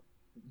music of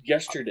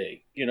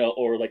yesterday,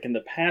 or like in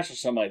the past or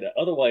something like that?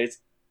 Otherwise,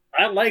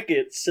 I like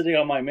it sitting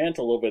on my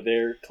mantle over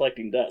there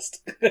collecting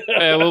dust.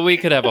 Well, we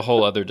could have a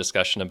whole other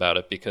discussion about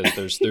it, because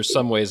there's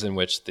some ways in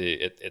which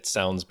it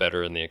sounds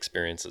better and the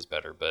experience is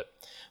better.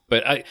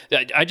 But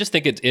I just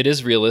think it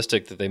is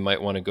realistic that they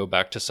might want to go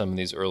back to some of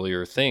these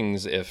earlier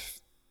things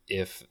if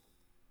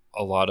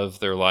a lot of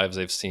their lives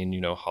they've seen,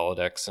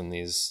 holodecks and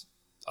these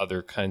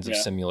other kinds of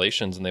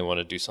simulations, and they want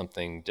to do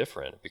something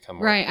different, become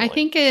more right. appealing. I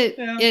think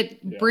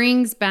it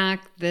brings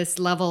back this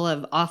level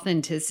of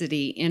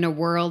authenticity in a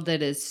world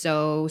that is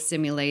so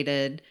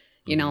simulated,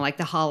 like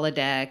the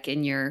holodeck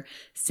and your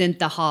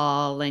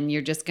synthahol, and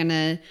you're just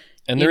gonna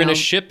they're in a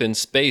ship in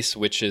space,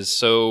 which is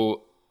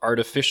so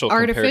artificial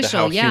compared to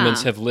how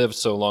humans have lived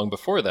so long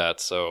before that.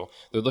 So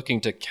they're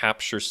looking to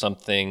capture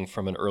something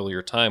from an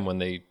earlier time when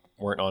they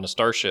weren't on a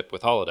starship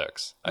with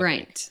holodecks.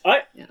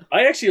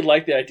 I actually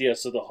like the idea of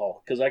synthahol,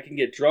 because I can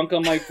get drunk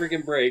on my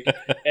freaking break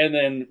and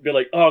then be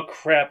like, oh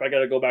crap, I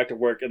gotta go back to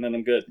work, and then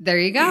I'm good. There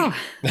you go.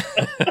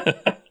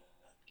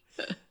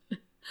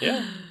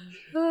 Yeah.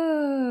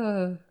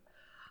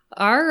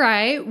 All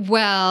right.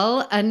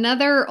 Well,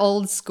 another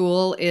old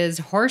school is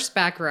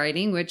horseback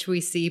riding, which we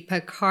see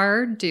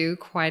Picard do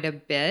quite a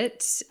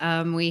bit.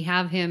 We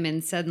have him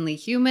in Suddenly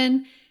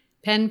Human,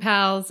 Pen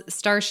Pals,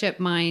 Starship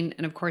Mine,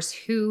 and of course,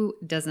 who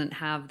doesn't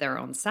have their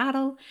own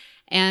saddle?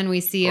 And we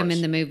see him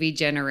in the movie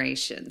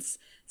Generations.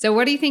 So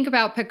what do you think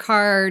about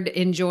Picard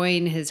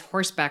enjoying his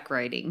horseback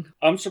riding?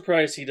 I'm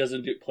surprised he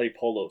doesn't play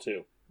polo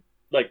too.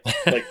 Like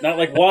not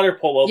like water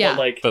polo, Yeah.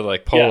 but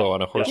like polo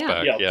on a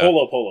horseback. Yeah,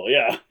 polo,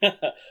 yeah.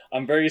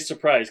 I'm very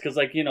surprised because,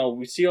 like, you know,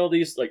 we see all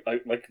these like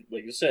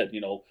you said, you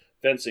know,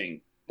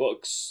 fencing,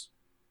 books,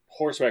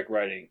 horseback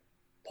riding,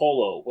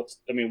 polo.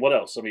 What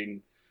else? I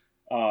mean,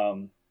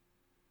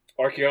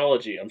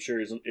 archaeology. I'm sure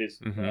is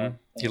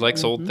he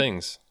likes old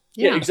things.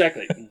 Yeah,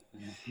 exactly.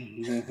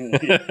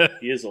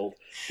 He is old.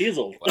 He is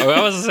old. Oh,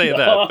 I wasn't saying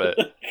that,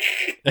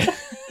 but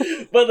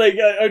but like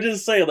I'm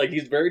just saying, like,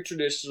 he's very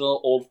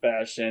traditional, old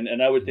fashioned,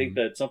 and I would think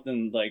that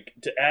something like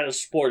to add a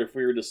sport, if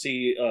we were to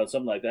see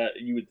something like that,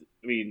 you would.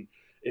 I mean,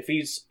 if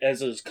he's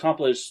as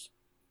accomplished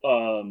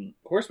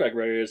horseback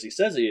rider as he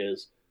says he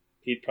is,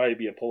 he'd probably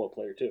be a polo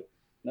player too.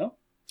 No,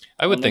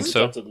 I would think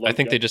so. I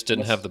think they just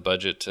didn't have the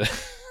budget to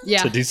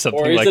do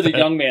something like that. Or is it a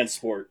young man's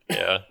sport?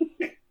 Yeah.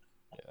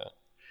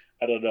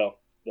 I don't know,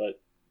 but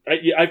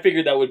I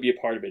figured that would be a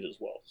part of it as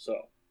well. So,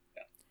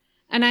 yeah.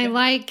 And I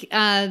like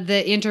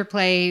the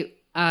interplay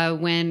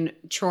when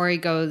Troy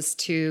goes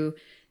to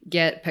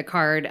get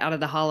Picard out of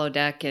the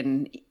holodeck,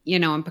 and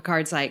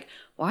Picard's like,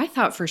 "Well, I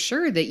thought for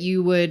sure that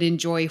you would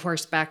enjoy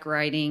horseback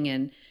riding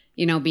and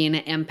being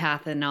an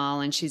empath and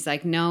all." And she's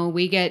like, "No,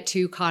 we get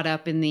too caught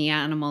up in the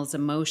animals'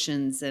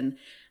 emotions," and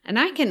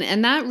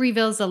that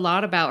reveals a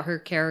lot about her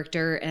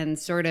character and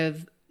sort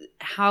of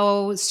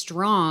how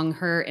strong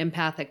her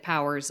empathic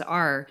powers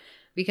are.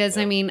 Because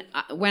I mean,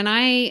 when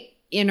I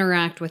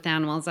interact with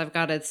animals, I've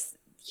got a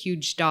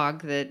huge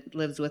dog that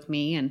lives with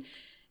me, and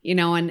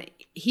and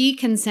he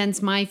can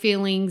sense my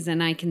feelings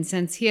and I can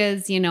sense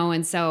his,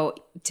 and so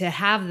to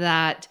have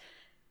that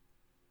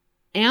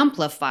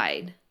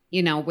amplified,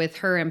 with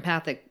her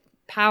empathic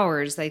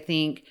powers, I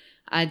think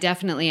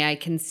definitely I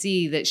can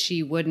see that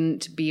she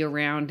wouldn't be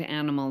around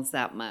animals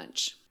that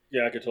much.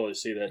 Yeah, I could totally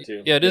see that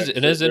too. Yeah, it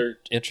is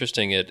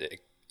interesting.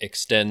 It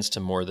extends to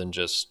more than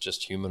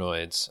just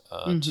humanoids,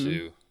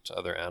 to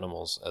other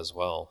animals as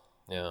well.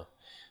 Yeah.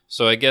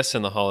 So I guess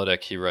in the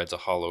holodeck he rides a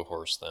hollow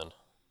horse then.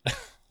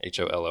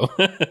 HOLO.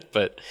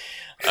 But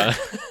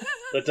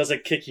that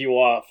doesn't kick you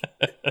off.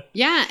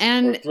 Yeah,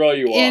 and or throw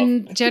you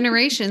in off.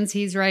 Generations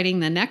he's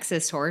riding the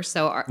Nexus horse.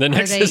 So are they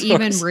horse.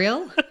 even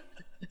real?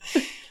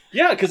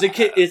 Yeah, because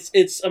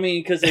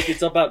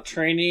it's about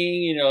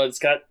training.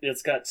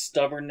 It's got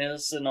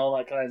stubbornness and all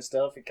that kind of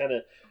stuff. It kind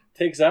of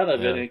takes out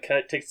of it, and it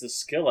kind of takes the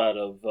skill out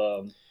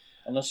of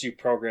unless you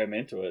program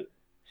into it.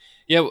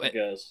 Yeah, I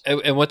guess.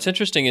 And what's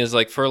interesting is,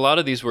 like, for a lot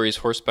of these where he's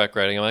horseback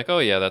riding, I'm like, oh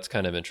yeah, that's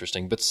kind of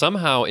interesting. But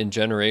somehow in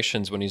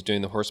Generations, when he's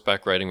doing the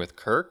horseback riding with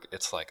Kirk,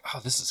 it's like, oh,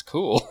 this is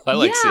cool. I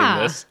like seeing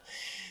this.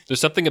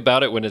 There's something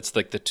about it when it's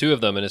like the two of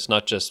them, and it's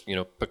not just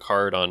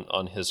Picard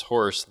on his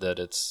horse, that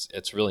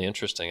it's really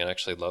interesting. I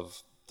actually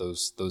love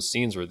those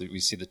scenes where we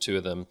see the two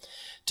of them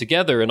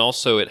together, and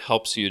also it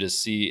helps you to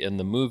see in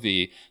the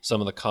movie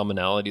some of the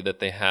commonality that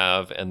they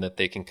have, and that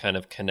they can kind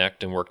of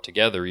connect and work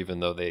together,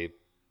 even though they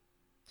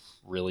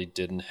really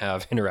didn't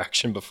have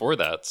interaction before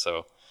that.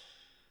 So,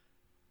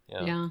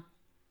 yeah.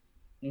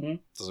 Mm-hmm.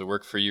 Does it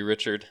work for you,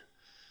 Richard?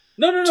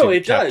 No,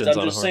 it does.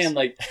 I'm just saying,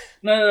 like,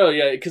 no,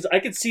 yeah, because I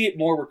could see it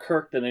more with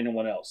Kirk than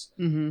anyone else.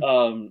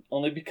 Mm-hmm.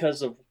 Only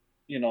because of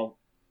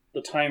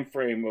the time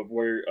frame of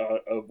where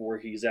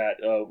he's at,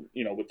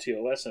 with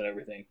TOS and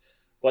everything.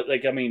 But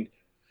like, I mean,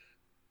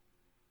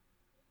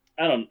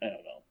 I don't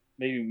know.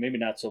 Maybe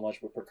not so much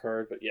with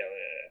Picard, but yeah.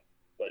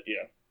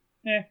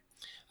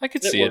 I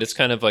could see it. It's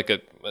kind of like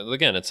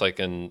it's like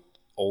an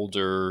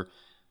older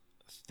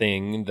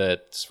thing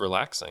that's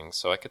relaxing.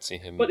 So I could see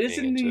him. But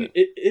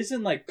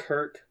isn't like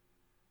Kirk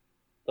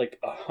like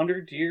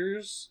 100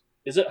 years?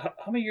 Is it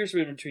how many years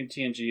have been between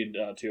TNG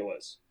and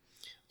TOS?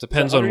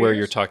 Depends on where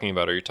you're talking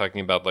about. Are you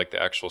talking about like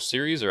the actual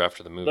series or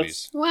after the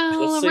movies?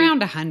 Well, around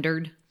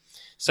 100.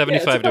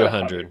 75 to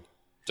 100.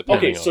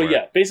 Okay, so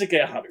basically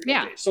 100.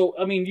 Yeah. Okay. So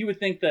I mean, you would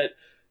think that.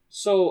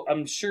 So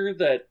I'm sure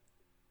that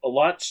a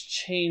lot's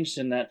changed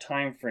in that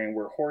time frame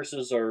where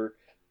horses are,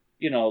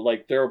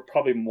 like there are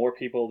probably more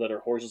people that are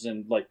horses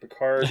in like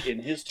Picard in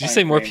his. Did you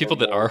say more people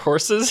that are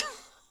horses?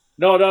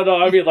 No.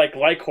 I mean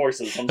like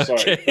horses. I'm sorry.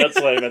 Okay. That's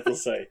what I meant to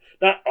say.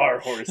 Not our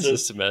horses.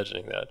 Just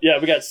imagining that. Yeah,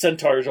 we got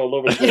centaurs all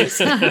over the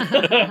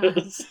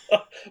place.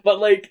 But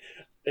like,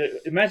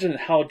 imagine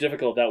how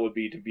difficult that would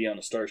be to be on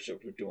a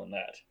starship with doing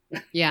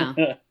that. Yeah.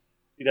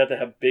 You'd have to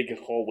have big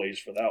hallways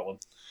for that one.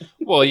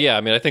 Well, yeah.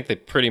 I mean, I think they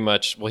pretty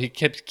much. Well, he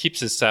keeps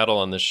his saddle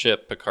on the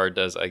ship. Picard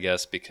does, I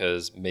guess,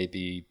 because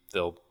maybe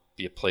there'll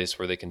be a place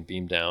where they can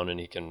beam down and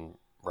he can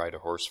ride a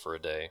horse for a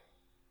day.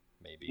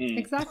 Maybe.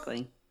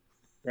 Exactly.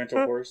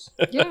 Rental horse.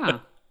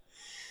 Yeah.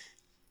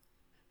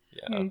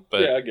 Yeah,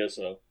 but yeah, I guess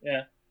so.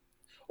 Yeah.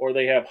 Or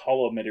they have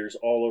hollow emitters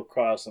all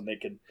across, and they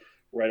can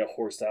ride a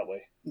horse that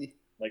way.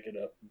 like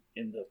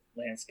in the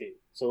landscape,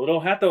 so we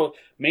don't have to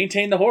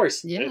maintain the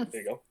horse. Yes.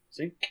 There you go.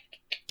 See,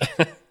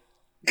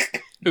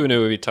 Who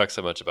knew we talk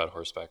so much about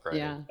horseback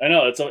riding? Yeah. I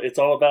know it's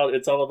all about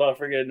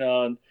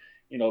friggin'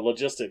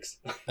 logistics.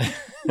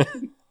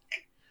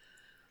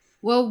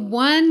 Well,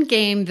 one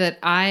game that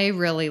I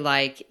really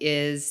like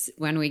is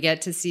when we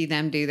get to see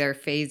them do their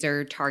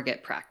phaser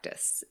target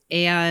practice.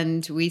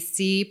 And we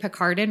see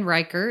Picard and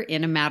Riker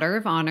in A Matter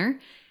of Honor.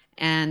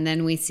 And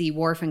then we see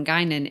Worf and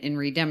Guinan in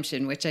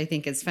Redemption, which I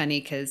think is funny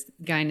because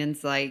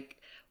Guinan's like,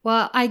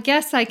 well, I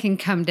guess I can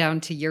come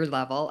down to your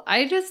level.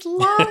 I just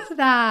love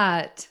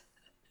that.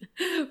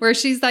 Where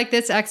she's like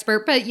this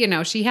expert, but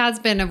she has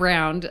been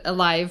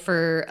alive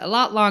for a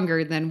lot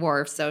longer than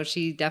Worf. So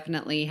she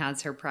definitely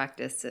has her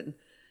practice and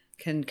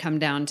can come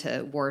down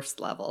to Worf's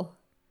level.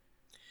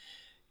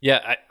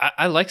 Yeah,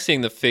 I like seeing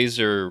the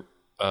phaser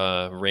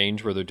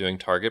range where they're doing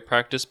target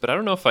practice, but I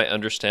don't know if I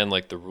understand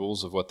like the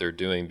rules of what they're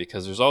doing,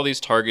 because there's all these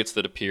targets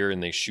that appear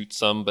and they shoot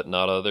some but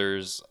not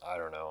others. I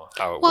don't know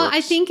how it works. Well,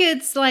 I think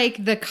it's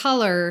like the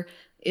color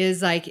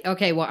is like,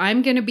 okay, well,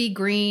 I'm going to be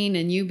green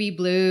and you be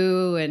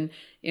blue, and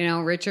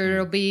Richard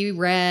will be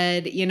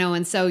red,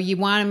 and so you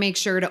want to make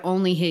sure to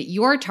only hit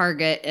your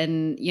target.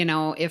 And,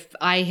 if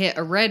I hit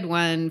a red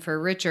one for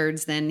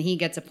Richard's, then he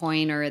gets a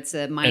point, or it's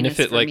a minus and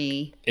if it, for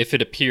me. If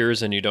it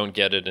appears and you don't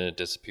get it and it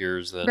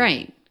disappears, then...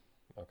 Right.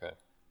 Okay.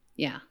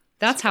 Yeah.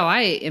 That's how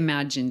I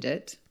imagined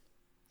it.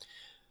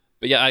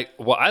 But yeah,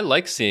 I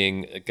like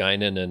seeing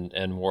Guinan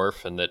and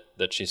Worf, and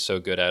that she's so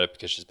good at it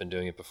because she's been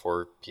doing it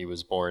before he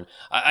was born.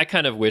 I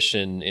kind of wish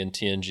in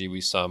TNG we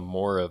saw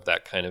more of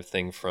that kind of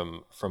thing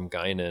from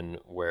Guinan,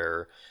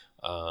 where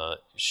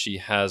she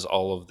has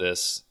all of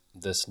this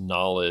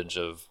knowledge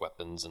of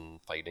weapons and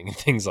fighting and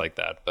things like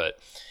that. But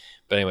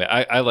anyway,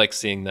 I like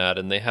seeing that,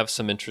 and they have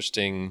some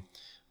interesting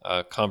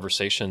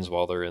conversations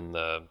while they're in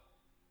the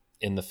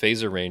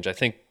phaser range. I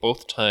think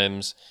both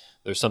times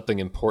there's something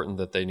important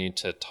that they need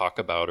to talk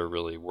about or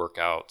really work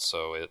out.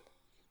 So it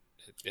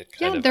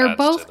kind of they're adds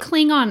both to them.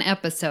 Klingon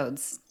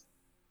episodes.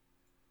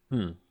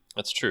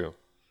 That's true.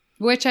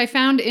 Which I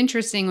found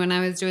interesting when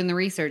I was doing the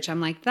research. I'm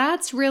like,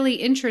 that's really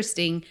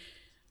interesting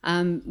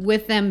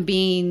with them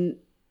being,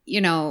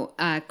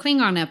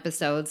 Klingon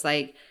episodes,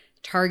 like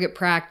target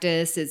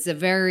practice. It's a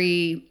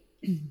very,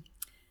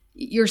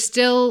 you're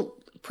still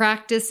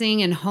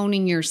practicing and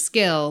honing your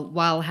skill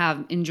while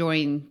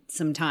enjoying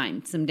some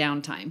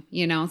downtime,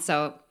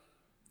 so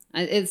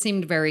it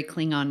seemed very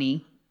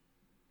Klingon-y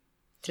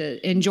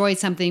to enjoy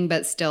something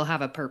but still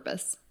have a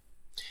purpose.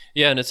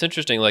 Yeah, and it's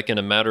interesting, like in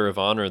A Matter of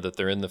Honor, that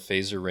they're in the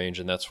phaser range,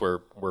 and that's where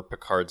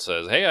Picard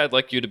says, "Hey, I'd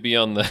like you to be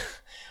on the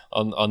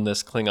on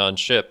this Klingon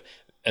ship,"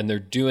 and they're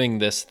doing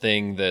this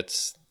thing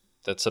that's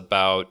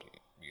about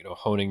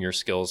honing your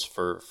skills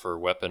for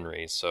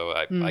weaponry. So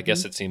I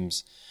guess it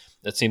seems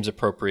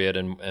appropriate,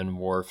 and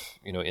Worf,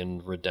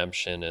 in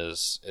Redemption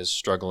is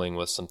struggling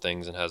with some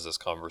things and has this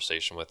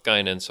conversation with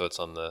Guinan, so it's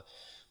on the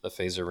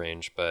phaser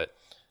range. But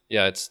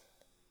yeah,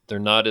 they're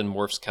not in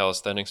Worf's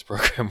calisthenics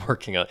program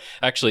working on.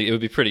 Actually, it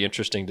would be pretty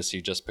interesting to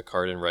see just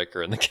Picard and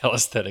Riker in the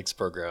calisthenics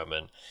program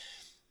and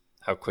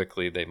how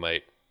quickly they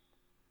might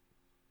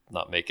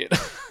not make it.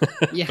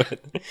 Yeah.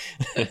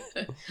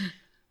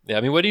 Yeah,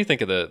 I mean, what do you think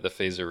of the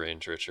phaser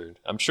range, Richard?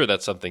 I'm sure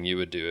that's something you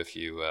would do if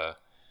you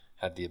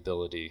had the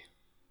ability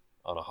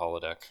on a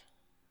holodeck.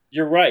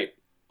 You're right.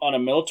 On a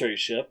military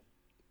ship.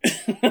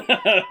 That's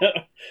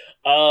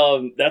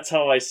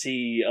how I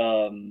see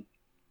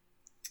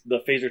the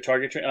phaser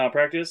target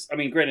practice. I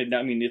mean, granted,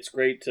 it's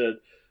great to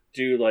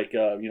do like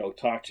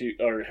talk to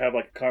or have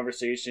like a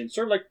conversation,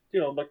 sort of like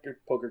like your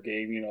poker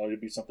game.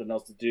 It'd be something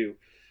else to do,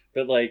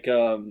 but like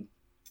I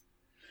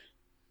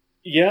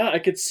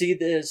could see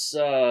this.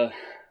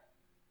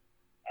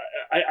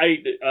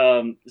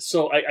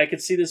 I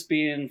could see this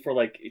being for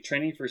like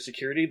training for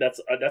security.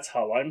 That's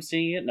how I'm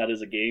seeing it, not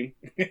as a game.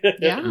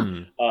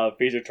 Yeah.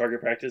 Phaser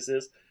target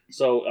practices.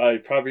 So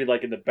probably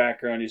like in the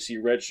background you see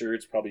red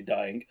shirts probably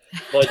dying,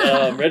 but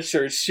red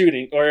shirts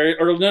shooting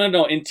or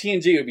no. In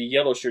TNG it would be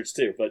yellow shirts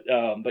too. But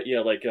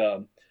yeah, like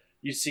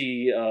you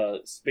see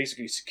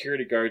basically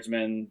security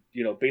guardsmen,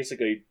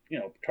 basically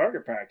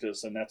target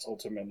practice, and that's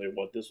ultimately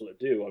what this would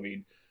do. I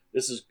mean,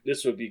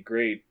 this would be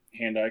great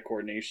hand-eye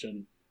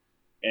coordination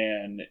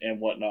and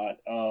whatnot.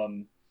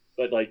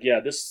 But like,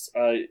 yeah, this,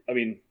 I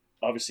mean,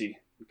 obviously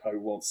we probably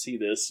won't see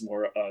this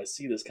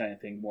kind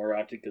of thing more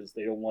often because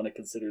they don't want to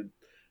consider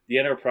the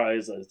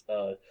Enterprise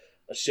a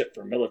ship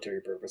for military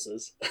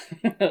purposes.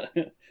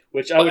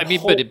 Which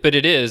but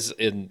it is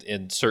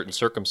in certain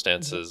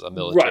circumstances a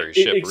military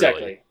ship,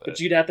 exactly. Really. But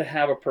you'd have to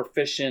have a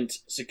proficient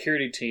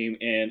security team,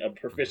 and a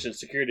proficient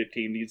security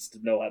team needs to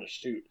know how to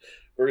shoot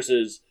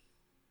versus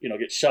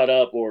get shot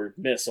up or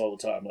miss all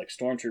the time, like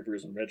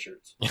stormtroopers and red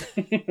shirts.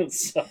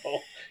 So,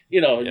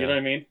 you know what I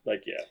mean?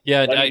 Like, yeah.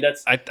 Yeah, I mean,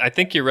 I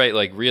think you're right.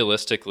 Like,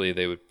 realistically,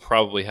 they would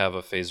probably have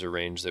a phaser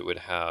range that would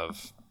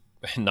have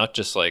not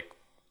just like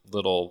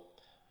little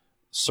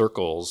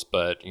circles,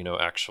 but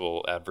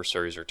actual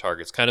adversaries or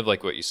targets, kind of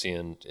like what you see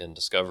in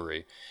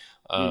Discovery.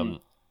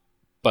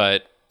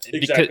 But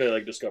Exactly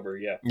like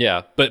Discovery, yeah.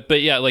 Yeah,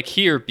 but yeah, like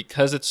here,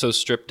 because it's so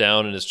stripped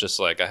down and it's just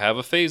like, I have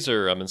a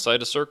phaser, I'm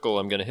inside a circle,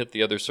 I'm going to hit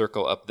the other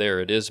circle up there.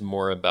 It is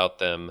more about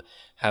them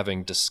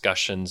having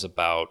discussions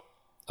about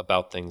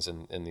things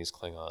in these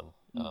Klingon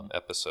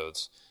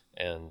episodes,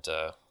 and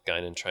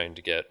Guinan trying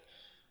to get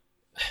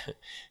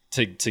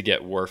to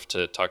get Worf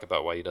to talk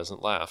about why he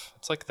doesn't laugh.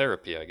 It's like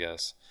therapy, I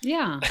guess.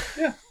 Yeah.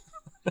 Yeah.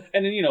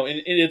 And then,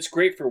 and it's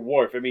great for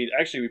Worf. I mean,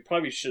 actually, we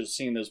probably should have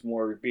seen this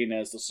more being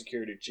as the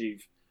security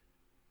chief.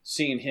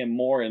 Seeing him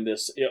more in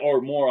this, or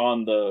more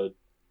on the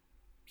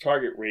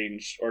target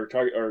range,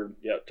 target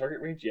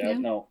range. Yeah,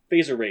 no,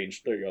 phaser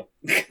range. There you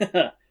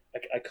go.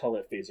 I call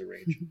it phaser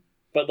range,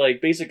 but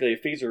like basically a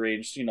phaser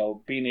range.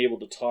 Being able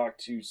to talk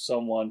to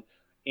someone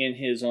in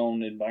his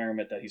own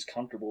environment that he's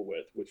comfortable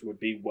with, which would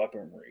be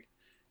weaponry.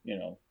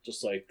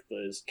 Just like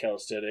his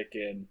calisthenic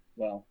and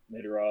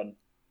later on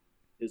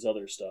his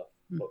other stuff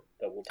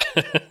that we'll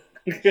talk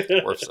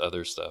about. Worf's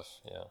other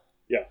stuff. Yeah.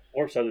 Yeah,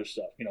 or other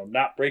stuff.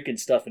 Not breaking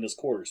stuff in his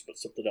quarters, but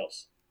something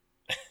else.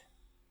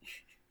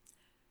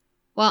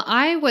 Well,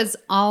 I was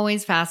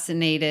always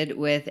fascinated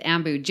with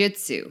Ambu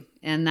Jitsu,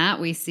 and that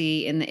we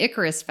see in the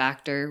Icarus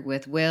Factor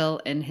with Will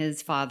and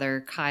his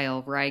father,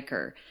 Kyle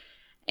Riker.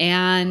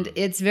 And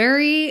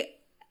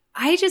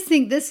I just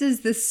think this is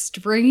the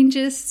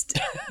strangest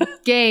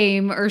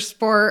game or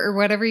sport or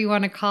whatever you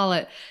want to call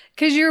it,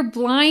 because you're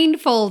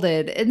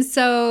blindfolded. And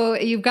so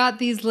you've got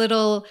these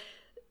little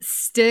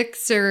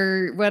sticks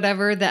or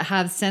whatever that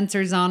have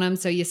sensors on them,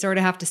 so you sort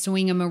of have to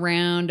swing them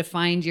around to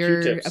find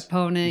your Q-tips.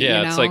 opponent.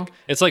 Yeah,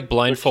 it's like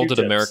blindfolded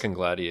American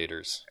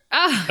Gladiators.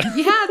 Oh,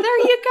 yeah, there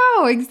you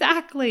go.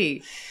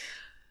 Exactly.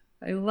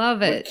 I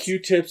love it. With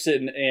Q-tips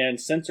and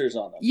sensors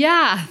on them.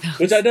 Yeah,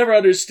 which I never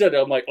understood.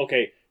 I'm like,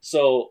 okay,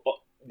 so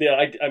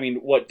I mean,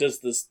 what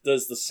does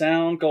the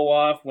sound go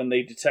off when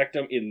they detect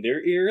them in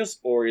their ears,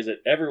 or is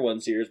it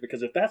everyone's ears?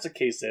 Because if that's the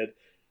case, then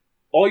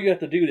all you have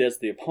to do as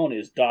the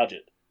opponent is dodge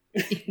it.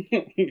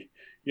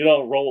 You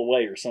don't roll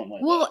away or something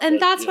like that. Well, and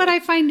that's what I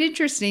find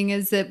interesting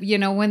is that,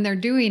 when they're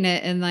doing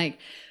it and like,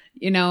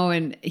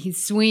 and he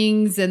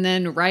swings and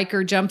then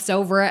Riker jumps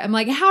over it. I'm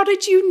like, how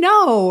did you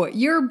know?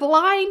 You're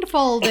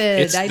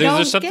blindfolded.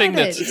 There's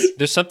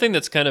something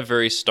that's kind of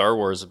very Star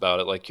Wars about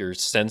it. Like you're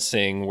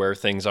sensing where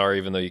things are,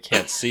 even though you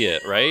can't see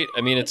it, right?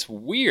 I mean, it's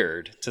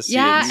weird to see.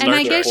 Yeah, Star and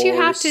I Trek. guess you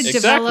have to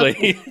develop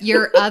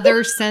your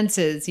other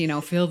senses,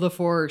 feel the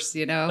force,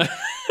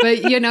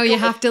 But, you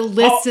have to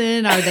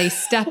listen. Are they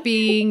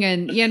stepping?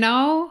 And,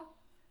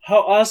 How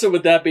awesome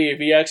would that be if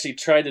he actually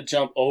tried to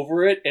jump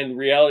over it, and in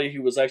reality he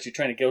was actually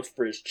trying to go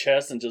for his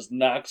chest and just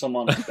knocks him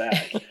on his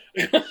back?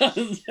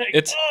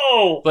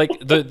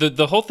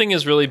 The whole thing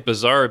is really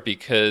bizarre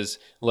because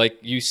like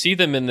you see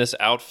them in this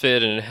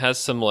outfit and it has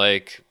some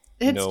like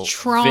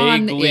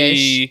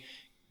vaguely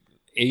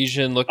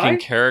Asian looking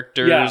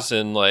characters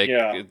and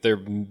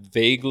they're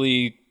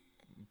vaguely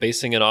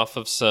basing it off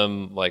of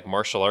some like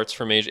martial arts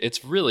from Asia.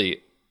 It's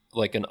really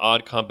like an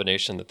odd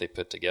combination that they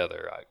put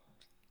together.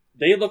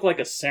 They look like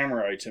a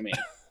samurai to me.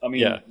 I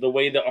mean, the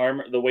way the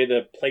armor, the way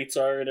the plates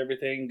are and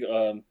everything,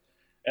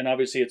 and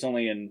obviously it's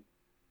only in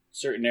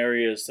certain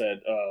areas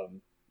that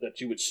that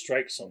you would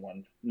strike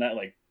someone, not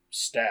like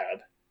stab,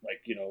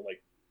 like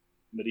like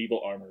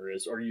medieval armor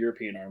is or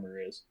European armor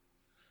is.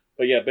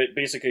 But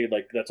basically,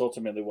 like that's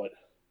ultimately what.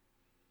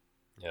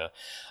 Yeah.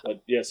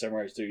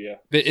 Samurais do. Yeah,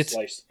 but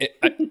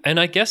and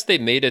I guess they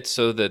made it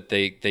so that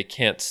they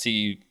can't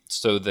see,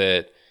 so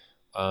that.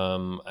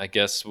 I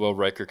guess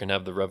Riker can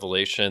have the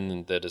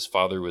revelation that his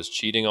father was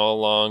cheating all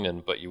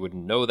along, but you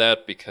wouldn't know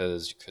that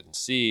because you couldn't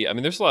see. I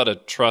mean, there's a lot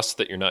of trust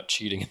that you're not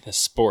cheating in this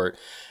sport,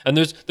 and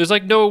there's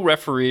like no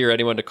referee or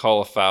anyone to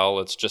call a foul.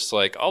 It's just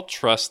like I'll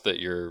trust that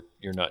you're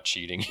not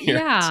cheating here.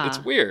 Yeah.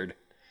 It's weird.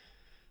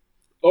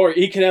 Or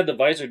he can have the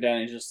visor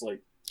down and just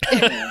like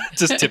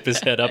just tip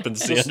his head up and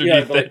see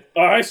underneath it.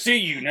 I see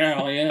you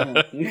now.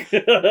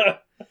 Yeah.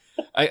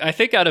 I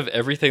think out of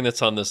everything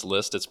that's on this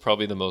list, it's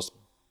probably the most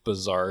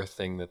bizarre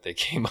thing that they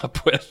came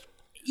up with.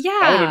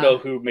 Yeah. I don't know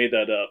who made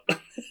that up.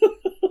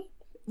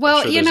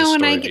 Well, sure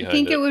and I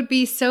think it would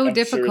be so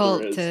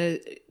difficult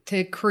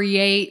to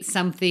create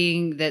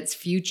something that's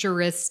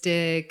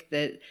futuristic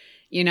that,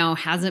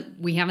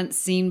 we haven't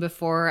seen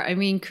before. I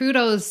mean,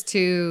 kudos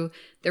to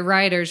the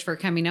writers for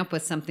coming up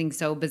with something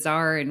so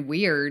bizarre and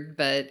weird,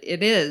 but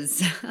it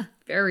is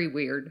very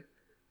weird.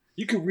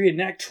 You could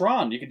reenact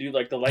Tron. You could do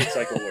like the light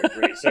cycle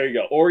race. There you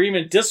go. Or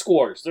even Disc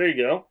Wars. There you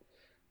go.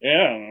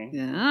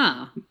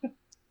 Yeah.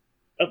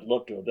 I'd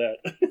love to have that.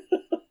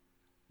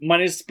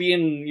 Minus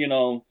being,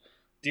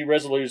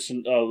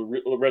 de-resolution,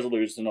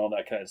 resolute and all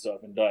that kind of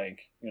stuff and dying,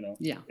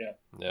 Yeah.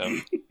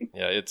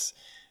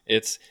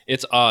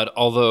 It's odd.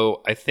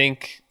 Although I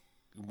think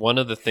one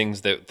of the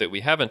things that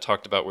we haven't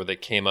talked about where they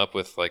came up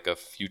with like a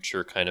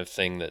future kind of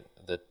thing that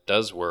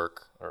does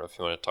work. I don't know if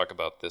you want to talk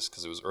about this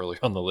because it was earlier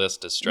on the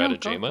list as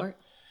stratagema. No,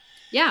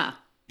 yeah.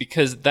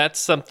 Because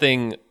that's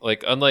something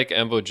like, unlike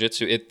Ambo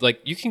Jitsu, it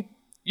like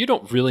you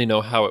don't really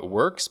know how it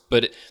works,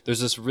 but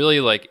there's this really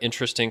like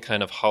interesting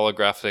kind of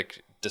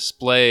holographic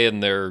display,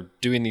 and they're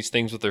doing these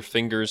things with their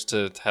fingers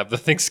to have the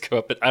things go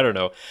up. I don't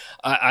know.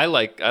 I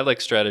like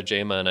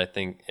Stratagema, and I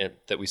think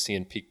that we see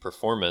in Peak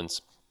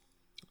Performance.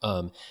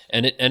 And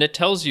it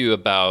tells you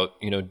about,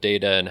 you know,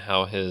 Data and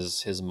how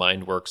his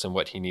mind works and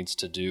what he needs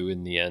to do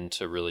in the end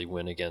to really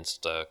win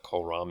against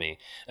Kohlrami.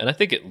 And I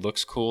think it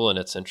looks cool and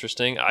it's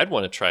interesting. I'd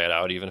want to try it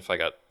out even if I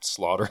got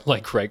slaughtered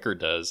like Riker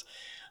does.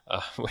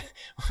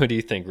 What do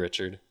you think,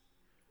 Richard?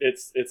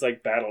 It's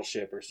like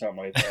Battleship or something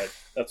like that.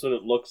 That's what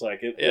it looks like.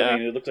 I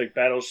mean, it looks like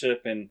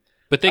Battleship,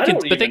 but they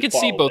can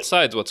see both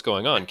sides what's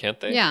going on, can't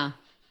they? Yeah.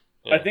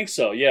 I think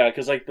so. Yeah,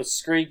 because like the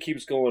screen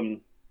keeps going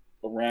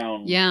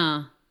around.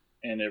 Yeah.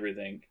 And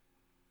everything.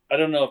 I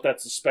don't know if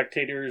that's the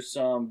spectator's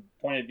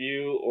point of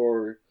view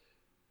or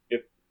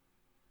if...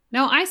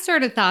 No, I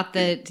sort of thought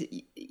that,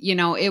 you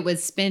know, it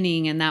was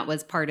spinning and that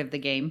was part of the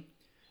game.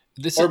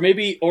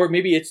 Maybe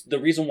it's the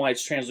reason why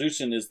it's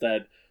translucent is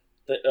that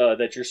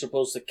you're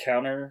supposed to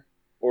counter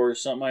or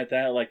something like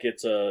that. Like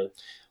it's a...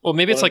 Well,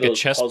 maybe it's like a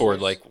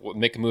chessboard, like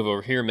make a move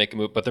over here, make a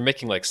move, but they're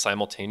making like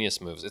simultaneous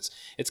moves.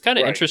 It's kind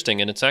of interesting,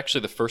 and it's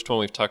actually the first one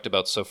we've talked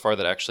about so far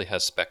that actually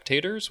has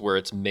spectators, where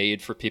it's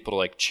made for people to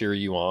like cheer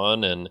you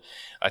on, and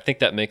I think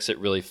that makes it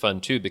really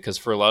fun too, because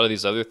for a lot of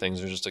these other things,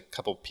 there's just a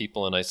couple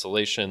people in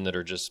isolation that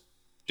are just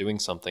doing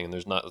something, and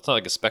it's not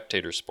like a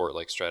spectator sport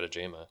like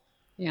Stratagema.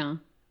 Yeah.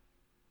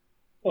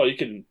 Well, you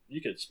can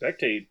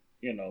spectate,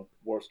 you know,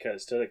 Worf's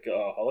kinesthetic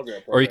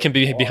hologram. Or you can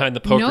be behind the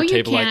poker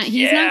table. Can't. Like,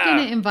 he's not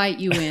going to invite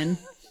you in.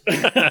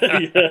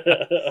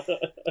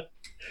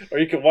 Or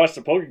you can watch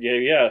the poker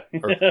game, yeah.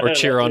 Or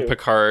cheer on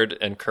Picard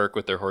and Kirk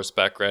with their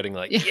horseback riding,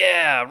 like,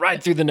 yeah,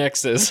 ride through the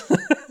Nexus.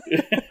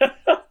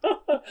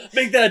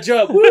 Make that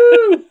jump,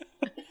 woo!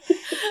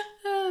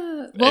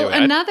 Well,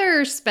 anyway,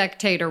 another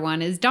spectator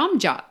one is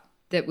Domjot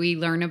that we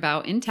learn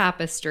about in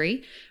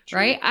Tapestry,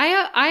 right?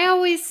 I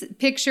always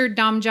pictured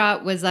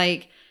Domjot was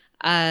like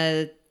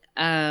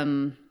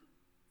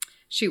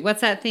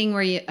what's that thing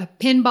where a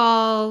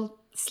pinball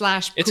 /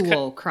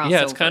 pool crossover?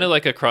 Yeah, it's kind of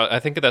like a cross. I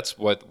think that's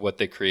what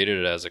they created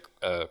it as,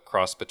 a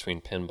cross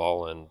between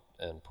pinball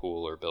and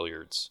pool or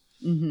billiards.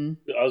 Mm-hmm.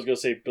 I was gonna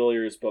say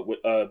billiards, but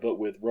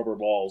with rubber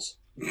balls.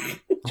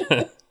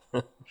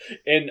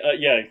 And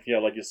yeah,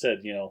 like you said,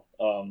 you know,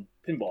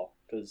 pinball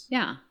because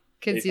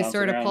you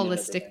sort of pull the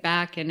stick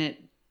back and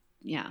it.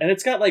 Yeah, and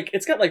it's got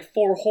like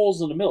 4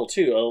 holes in the middle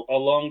too,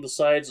 along the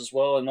sides as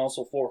well, and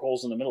also 4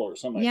 holes in the middle or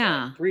something. Like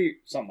that. 3,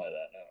 something like that.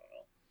 I don't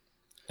know.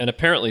 And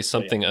apparently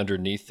something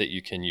underneath that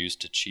you can use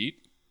to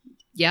cheat.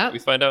 Yeah, we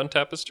find out in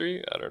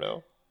Tapestry. I don't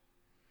know.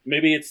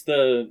 Maybe it's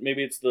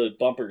the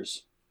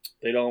bumpers.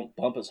 They don't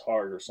bump as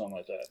hard or something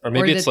like that. Or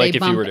maybe it's like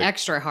if you were to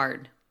extra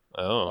hard.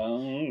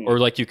 Oh. Or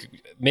like you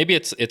could, maybe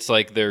it's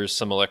like there's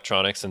some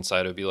electronics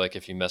inside. It would be like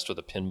if you messed with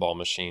a pinball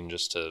machine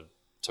just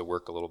to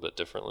work a little bit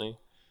differently.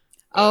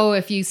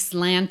 If you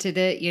slanted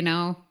it, you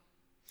know.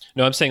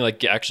 No, I'm saying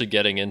like actually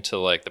getting into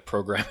like the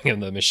programming of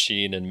the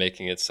machine and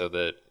making it so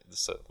that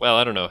well,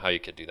 I don't know how you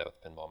could do that with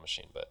a pinball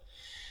machine, but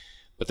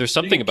there's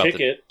something about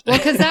it. Well,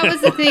 because that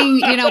was the thing,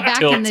 you know,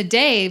 back in the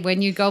day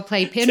when you go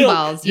play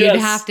pinballs, you'd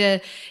have to,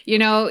 you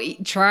know,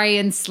 try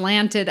and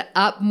slant it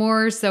up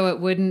more so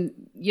it wouldn't,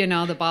 you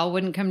know, the ball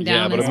wouldn't come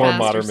down. Yeah, but as a more fast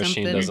modern or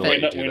machine something. doesn't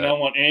let you do that. We know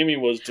what Amy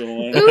was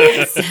doing.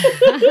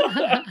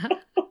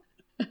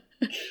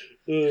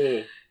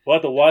 We'll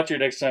have to watch her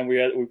next time we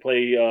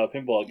play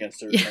pinball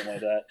against her or something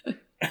like that.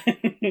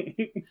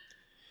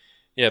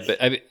 Yeah,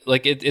 but I mean,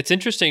 like it's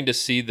interesting to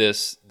see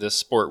this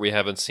sport we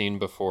haven't seen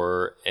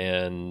before,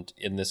 and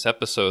in this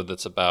episode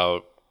that's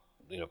about,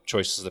 you know,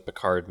 choices that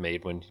Picard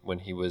made when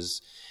he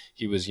was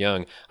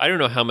young. I don't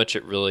know how much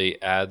it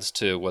really adds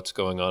to what's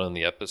going on in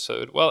the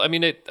episode. Well, I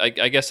mean, I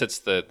guess it's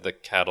the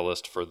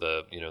catalyst for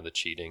the, you know, the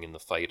cheating and the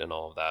fight and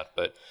all of that,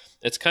 but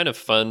it's kind of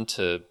fun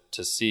to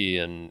see,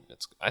 and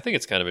I think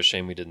it's kind of a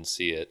shame we didn't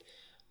see it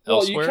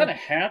elsewhere. Well, you kind of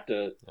have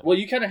to. Well,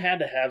 you kind of had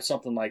to have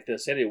something like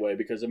this anyway,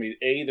 because I mean,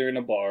 they're in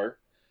a bar,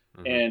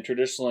 and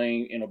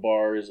traditionally in a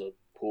bar is a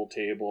pool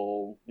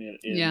table, and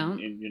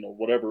you know,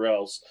 whatever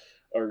else,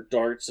 or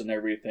darts and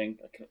everything.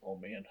 I can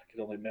only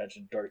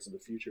imagine darts in the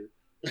future.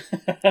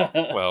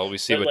 Well, we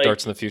see what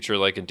darts in the future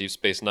like in Deep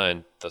Space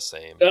Nine. The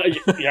same.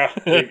 Yeah,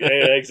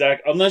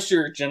 exactly. Unless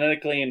you're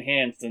genetically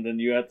enhanced, and then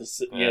you have to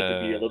be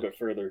a little bit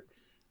further.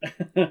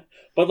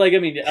 But like, I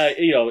mean,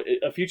 you know,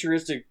 a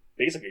futuristic,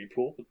 basically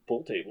pool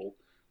table.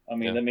 I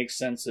mean, that makes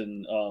sense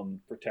in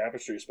for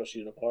Tapestry,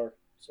 especially in a bar.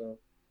 So,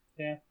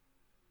 yeah,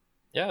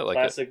 I like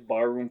classic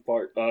barroom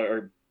fart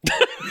or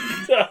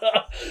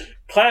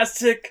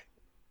classic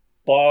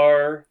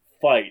bar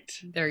fight.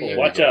 There you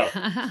Watch go.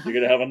 out! You're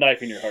gonna have a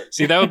knife in your heart.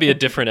 See, that would be a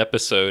different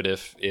episode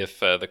if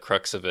the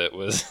crux of it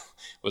was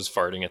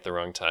farting at the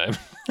wrong time.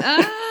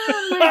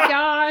 Oh my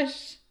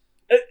gosh!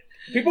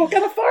 People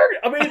gotta fart.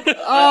 I mean,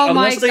 oh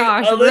my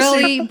gosh!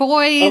 Really,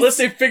 boys? Unless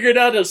they figured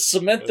out to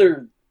cement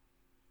their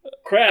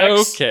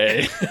cracks.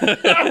 Okay.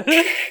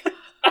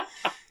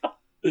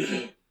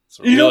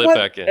 So you reel know it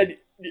back in. And,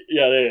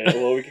 yeah.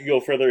 Well, we can go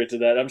further into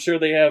that. I'm sure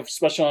they have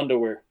special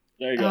underwear.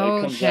 There you go.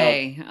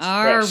 Okay.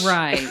 All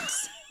right.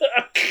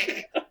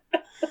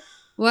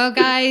 Well,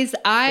 guys,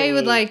 I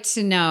would like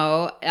to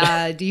know,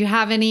 do you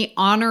have any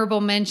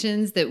honorable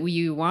mentions that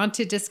you want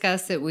to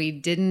discuss that we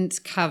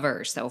didn't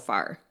cover so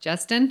far?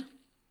 Justin?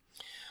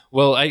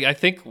 Well, I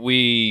think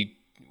we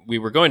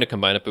were going to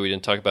combine it, but we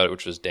didn't talk about it,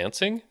 which was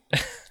dancing.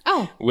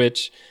 Oh.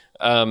 Which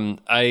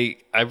I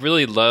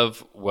really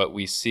love what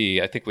we see.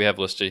 I think we have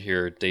listed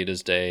here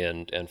Data's Day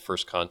and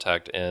First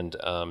Contact. And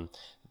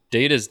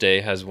Data's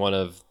Day has one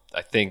of,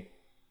 I think,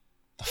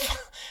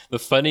 the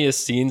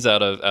funniest scenes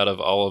out of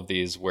all of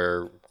these,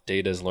 where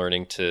Data's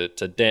learning to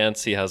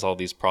dance. He has all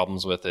these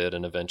problems with it,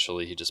 and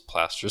eventually he just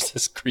plasters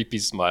this creepy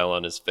smile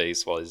on his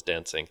face while he's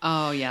dancing.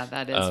 Oh, yeah,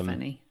 that is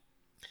funny.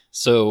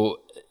 So,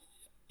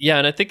 yeah,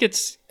 and I think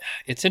it's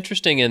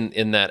interesting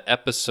in that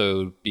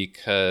episode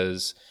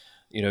because,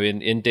 you know,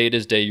 in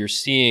Data's Day, you're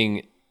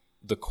seeing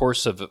the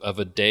course of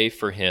a day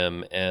for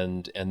him,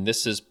 and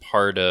this is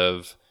part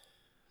of,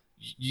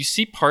 you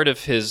see part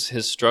of his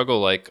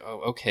struggle, like, oh,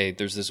 okay,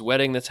 there's this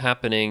wedding that's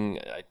happening.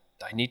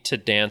 I need to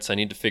dance. I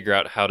need to figure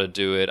out how to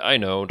do it. I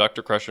know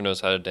Dr. Crusher knows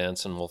how to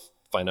dance, and we'll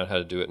find out how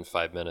to do it in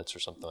 5 minutes or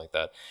something like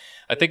that.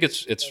 I think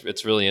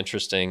it's really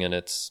interesting, and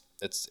it's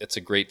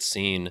a great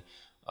scene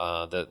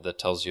that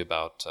tells you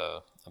about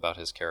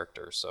his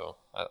character. So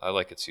I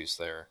like its use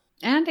there.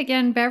 And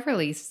again,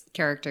 Beverly's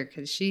character,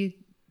 because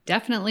she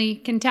definitely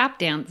can tap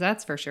dance,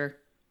 that's for sure.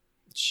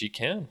 She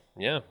can,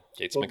 yeah.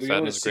 Gates But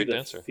McFadden is a great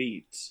dancer.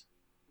 Feet.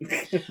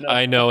 No.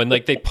 I know, and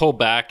like they pull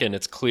back, and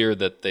it's clear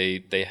that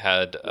they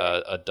had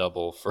a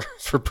double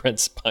for Brent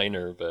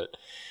Spiner, but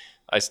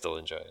I still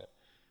enjoy it.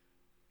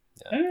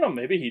 Yeah. I don't know,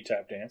 maybe he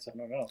tap dance. I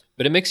don't know.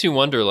 But it makes you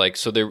wonder, like,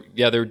 so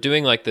they're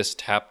doing like this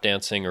tap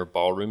dancing or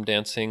ballroom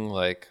dancing,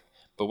 like.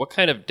 But what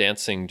kind of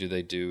dancing do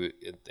they do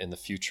in the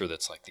future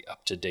that's like the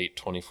up-to-date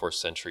 24th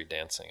century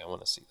dancing? I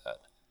want to see that.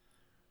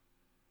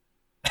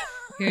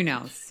 Who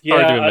knows? Yeah,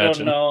 Hard to I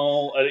imagine. don't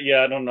know.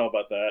 I don't know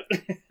about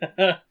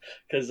that.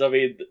 Because, I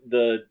mean,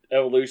 the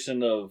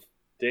evolution of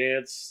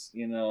dance,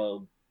 you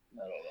know, I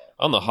don't know.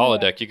 On the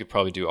holodeck, you could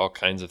probably do all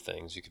kinds of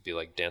things. You could be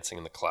like dancing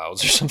in the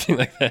clouds or something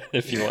like that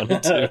if you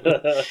wanted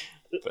to.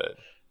 But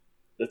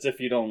that's if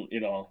you don't, you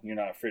know, you're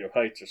not afraid of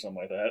heights or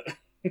something like that.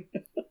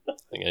 I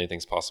think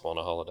anything's possible on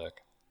a holodeck.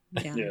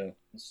 Yeah,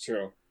 it's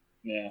true.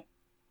 Yeah.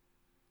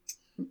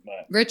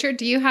 But, Richard,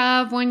 do you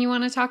have one you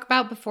want to talk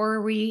about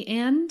before we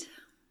end?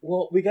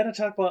 well, we got to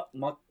talk about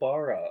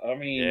Makbara. I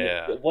mean,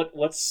 Yeah.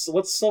 what's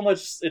so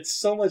much? It's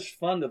so much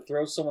fun to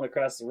throw someone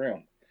across the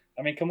room.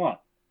 I mean, come on.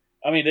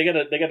 I mean, they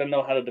gotta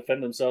know how to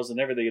defend themselves and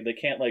everything. They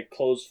can't like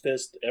close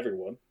fist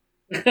everyone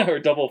or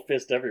double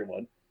fist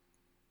everyone.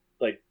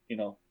 Like, you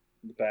know,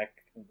 the back.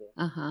 Of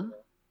the, Uh-huh.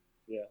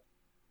 Yeah.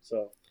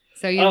 So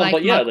you like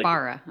but yeah,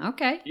 Makbara.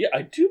 Okay. yeah,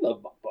 I do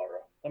love Makbara.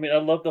 I mean, I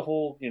love the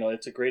whole, you know,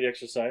 it's a great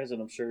exercise,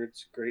 and I'm sure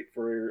it's great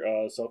for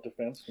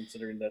self-defense,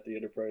 considering that the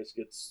Enterprise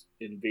gets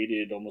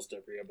invaded almost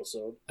every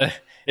episode.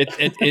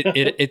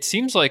 It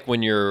seems like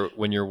when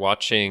you're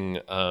watching,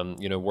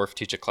 you know, Worf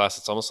teach a class,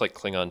 it's almost like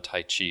Klingon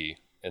Tai Chi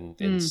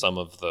in some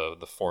of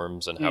the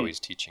forms and how he's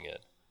teaching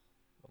it.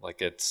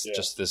 Like it's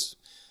just this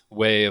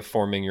way of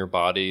forming your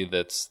body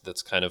that's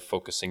kind of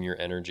focusing your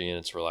energy, and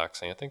it's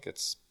relaxing. I think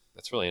it's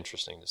really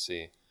interesting to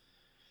see.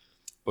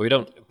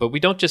 But we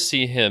don't just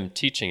see him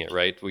teaching it,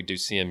 right? We do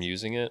see him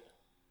using it.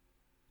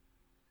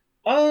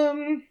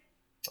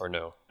 Or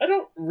no? I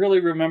don't really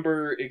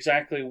remember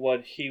exactly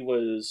what he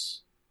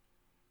was.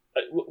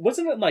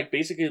 Wasn't it like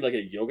basically like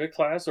a yoga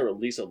class, or at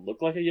least it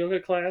looked like a yoga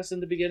class in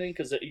the beginning?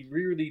 Because you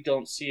really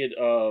don't see it.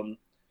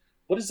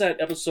 What is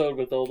that episode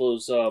with all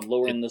those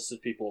lower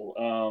enlisted people?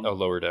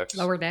 Lower Decks.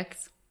 Lower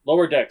Decks.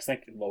 Lower Decks.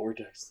 Thank you. Lower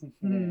Decks.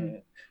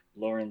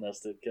 Lower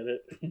enlisted. Get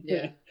it?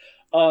 Yeah.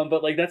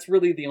 But like that's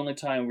really the only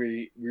time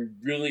we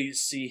really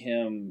see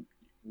him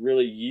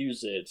really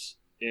use it,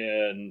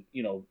 and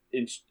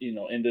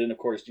and then of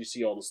course you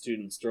see all the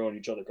students throwing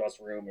each other across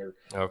the room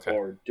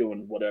or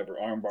doing whatever,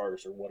 arm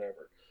bars or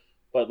whatever.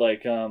 But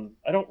like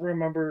I don't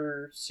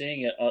remember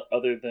seeing it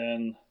other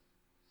than.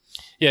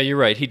 Yeah, you're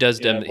right. He does.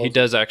 He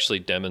does actually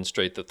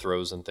demonstrate the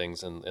throws and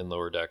things in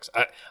Lower Decks.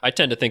 I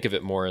tend to think of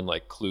it more in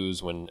like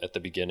Clues, when at the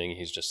beginning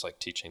he's just like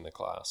teaching the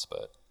class,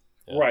 but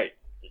yeah. Right.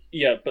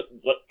 Yeah, but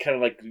kind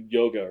of like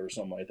yoga or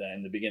something like that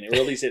in the beginning, or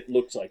at least it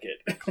looks like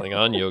it.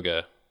 Klingon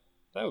yoga.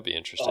 That would be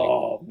interesting.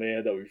 Oh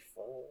man, that would be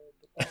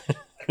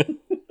fun.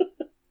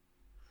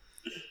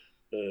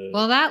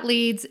 Well, that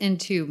leads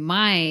into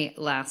my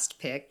last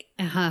pick,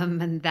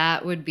 and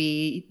that would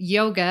be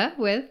yoga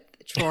with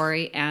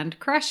Troy and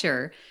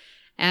Crusher.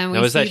 And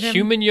now, is that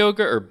human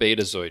yoga or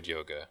Betazoid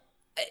yoga?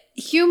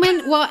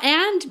 Human, well,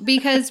 and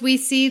because we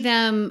see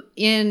them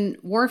in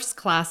Worf's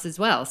class as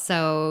well,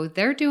 so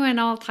they're doing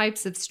all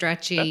types of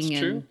stretching. That's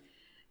true.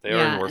 They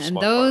are in Worf's and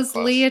class. those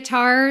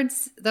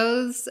leotards,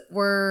 those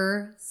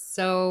were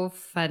so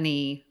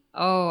funny.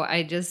 Oh,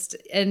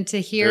 and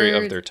to hear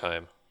very of their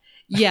time.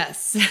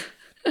 Yes.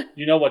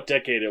 You know what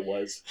decade it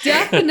was.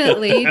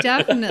 Definitely.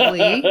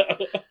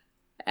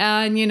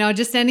 And,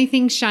 just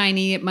anything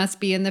shiny, it must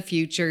be in the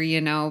future,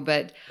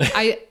 But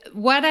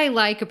what I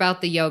like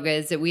about the yoga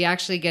is that we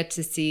actually get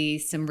to see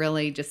some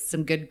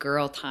good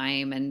girl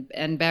time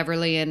and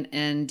Beverly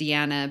and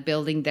Deanna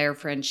building their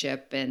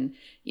friendship and,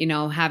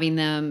 having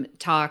them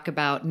talk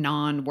about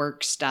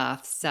non-work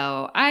stuff.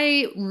 So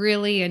I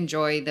really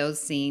enjoy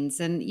those scenes.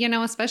 And,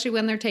 especially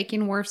when they're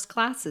taking Worf's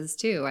classes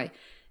too.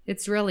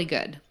 It's really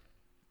good.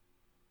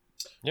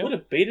 Yep. Would a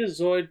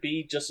Betazoid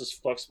be just as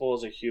flexible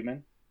as a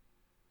human?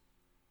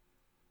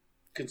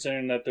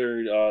 Considering that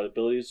their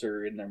abilities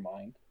are in their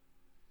mind?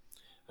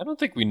 I don't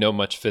think we know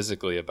much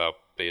physically about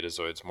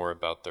Betazoids, more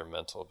about their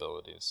mental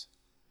abilities.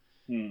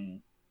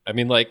 I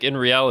mean, like, in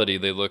reality,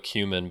 they look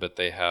human, but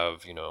they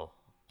have,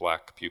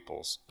 black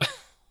pupils.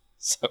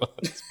 So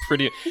it's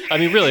pretty... I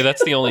mean, really,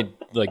 that's the only,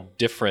 like,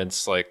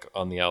 difference, like,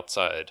 on the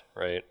outside,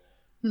 right?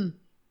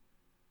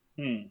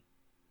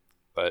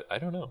 But I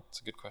don't know.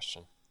 It's a good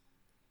question.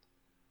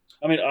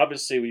 I mean,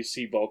 obviously, we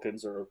see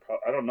Vulcans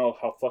I don't know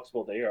how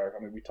flexible they are.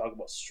 I mean, we talk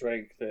about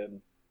strength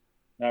and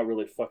not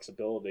really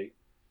flexibility.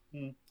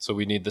 So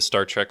we need the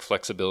Star Trek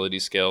flexibility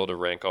scale to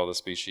rank all the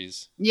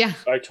species? Yeah.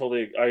 I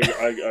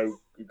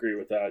agree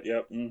with that.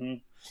 Yep. Mm-hmm.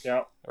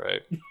 Yeah. All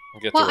right.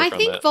 I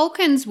think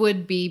Vulcans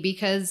would be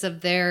because of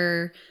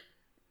their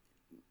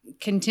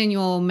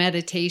continual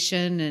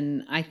meditation,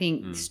 and I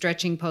think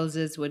stretching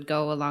poses would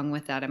go along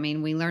with that. I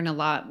mean, we learn a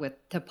lot with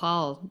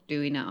T'Pol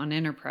doing it on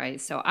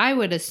Enterprise, so I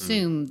would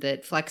assume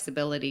that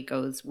flexibility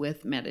goes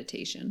with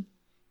meditation.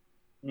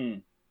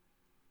 In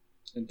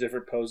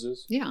different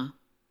poses? Yeah.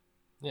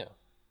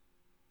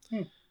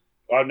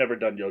 I've never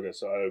done yoga,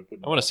 so I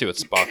want to see what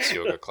Spock's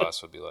yoga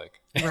class would be like.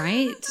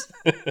 Right?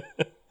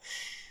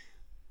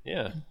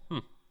 Yeah.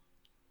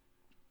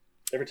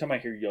 Every time I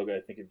hear yoga, I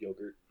think of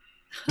yogurt.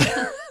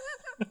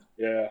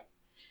 Yeah.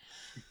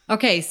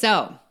 Okay,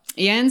 so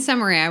in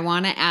summary, I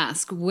want to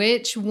ask,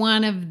 which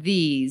one of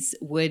these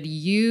would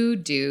you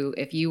do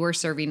if you were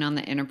serving on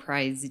the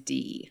Enterprise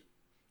D?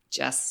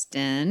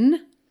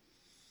 Justin?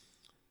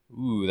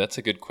 Ooh, that's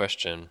a good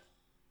question.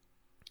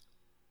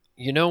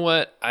 You know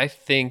what? I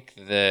think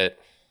that,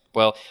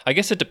 well, I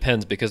guess it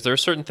depends because there are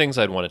certain things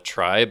I'd want to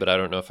try, but I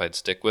don't know if I'd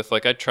stick with.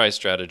 Like, I'd try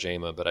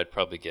Stratagema, but I'd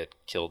probably get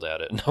killed at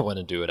it and not want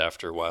to do it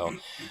after a while.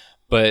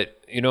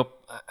 But,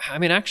 I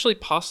mean, actually,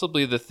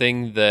 possibly the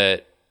thing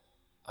that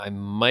I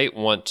might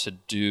want to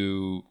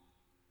do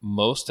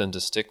most and to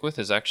stick with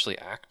is actually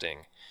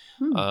acting.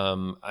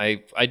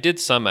 I did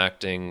some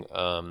acting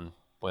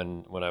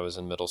when I was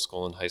in middle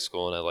school and high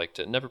school, and I liked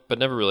it, but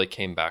never really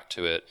came back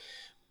to it.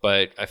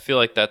 But I feel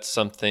like that's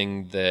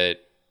something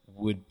that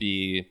would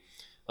be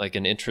like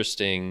an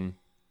interesting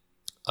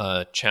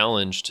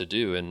challenge to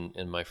do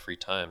in my free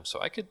time.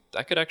 So I could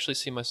actually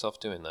see myself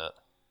doing that.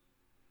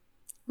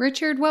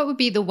 Richard, what would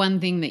be the one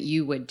thing that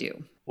you would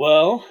do?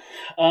 Well,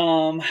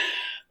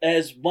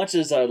 as much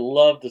as I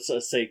love to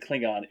say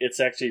Klingon, it's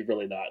actually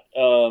really not.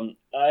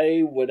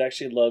 I would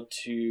actually love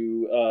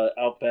to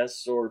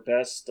outbest or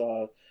best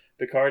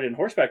Picard in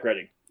horseback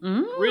riding.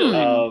 Really?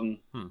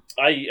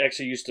 I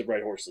actually used to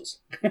ride horses.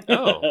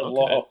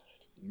 Oh, okay.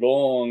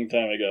 long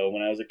time ago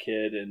when I was a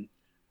kid and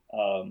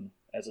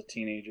as a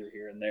teenager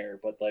here and there.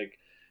 But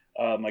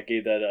I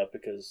gave that up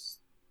because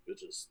it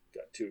just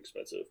got too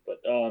expensive.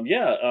 But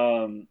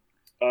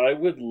I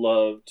would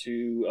love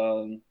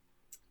to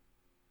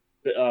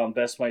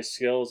best my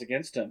skills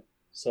against him.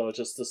 So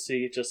just to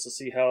see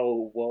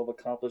how well of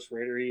accomplished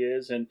raider he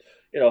is, and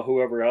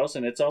whoever else.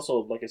 And it's also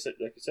like you said,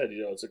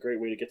 it's a great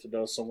way to get to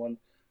know someone.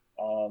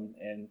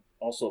 And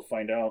also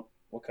find out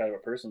what kind of a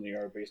person they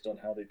are based on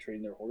how they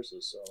train their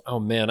horses. So. Oh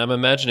man, I'm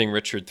imagining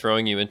Richard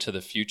throwing you into the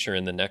future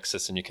in the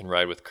Nexus, and you can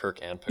ride with Kirk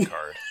and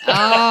Picard.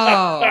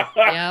 Oh,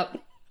 yep.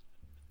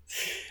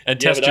 And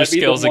test your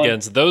skills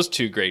against those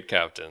two great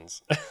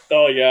captains.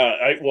 Oh yeah,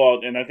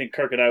 and I think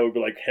Kirk and I would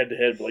be like head to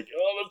head, like,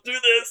 oh, let's do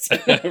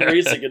this,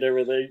 racing and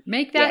everything.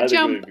 Make that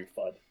jump. I think it would be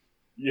fun.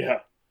 Yeah.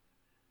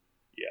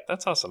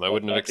 That's awesome. I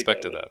wouldn't have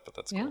expected that, but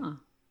that's cool.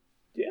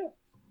 Yeah.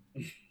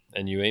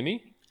 And you,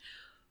 Amy?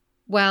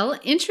 Well,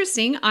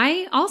 interesting.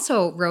 I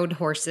also rode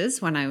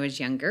horses when I was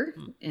younger,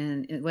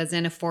 and it was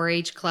in a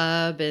 4-H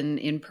club and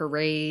in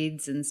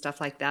parades and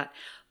stuff like that.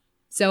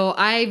 So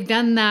I've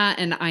done that,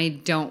 and I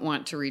don't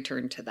want to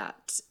return to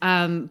that.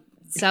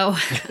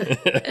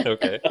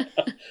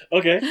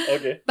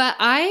 Okay. But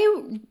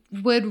I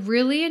would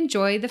really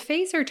enjoy the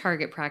phaser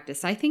target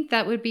practice. I think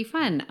that would be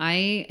fun.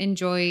 I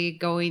enjoy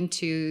going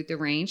to the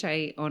range.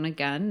 I own a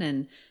gun,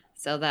 and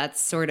so that's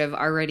sort of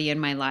already in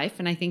my life.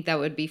 And I think that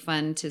would be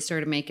fun to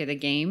sort of make it a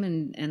game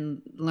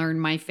and learn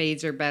my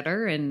phaser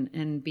better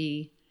and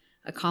be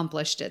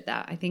accomplished at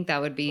that. I think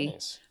that would be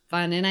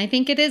fun. And I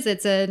think it is.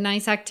 It's a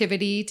nice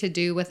activity to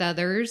do with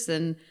others.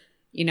 And,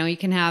 you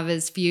can have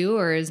as few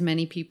or as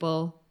many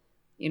people,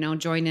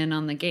 join in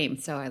on the game.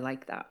 So I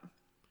like that.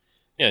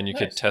 Yeah, and you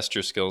could test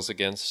your skills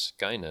against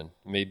Guinan.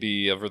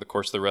 Maybe over the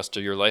course of the rest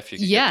of your life, you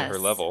could get to her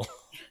level.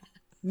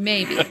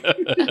 Maybe.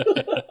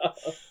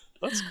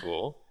 That's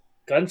cool.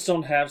 Guns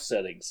don't have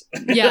settings.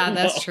 Yeah,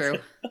 that's true.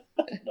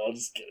 No, I'm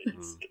just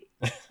kidding.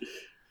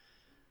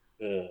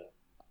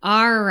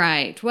 All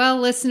right. Well,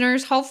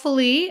 listeners,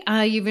 hopefully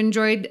you've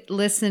enjoyed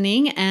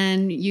listening,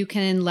 and you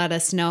can let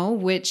us know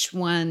which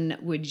one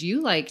would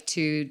you like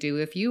to do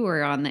if you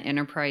were on the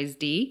Enterprise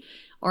D,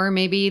 or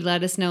maybe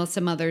let us know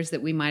some others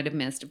that we might have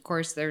missed. Of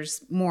course,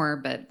 there's more,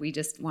 but we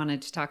just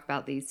wanted to talk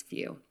about these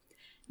few.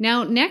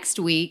 Now, next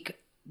week,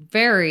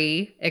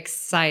 very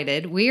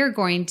excited, we are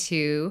going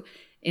to,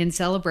 in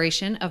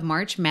celebration of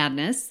March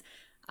Madness,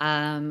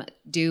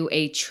 do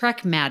a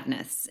Trek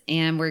Madness,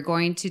 and we're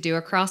going to do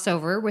a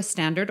crossover with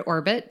Standard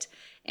Orbit,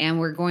 and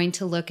we're going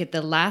to look at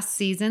the last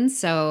season.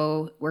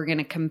 So we're going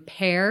to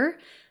compare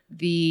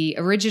the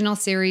original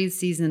series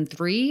season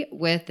 3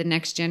 with the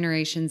Next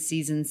Generation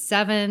season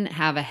 7,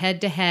 have a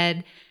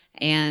head-to-head,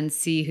 and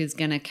see who's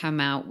going to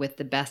come out with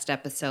the best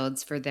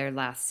episodes for their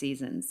last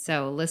season.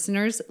 So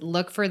listeners,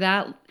 look for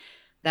that.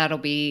 That'll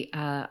be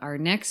our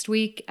next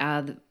week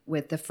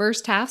with the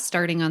first half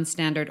starting on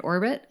Standard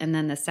Orbit and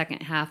then the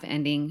second half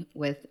ending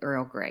with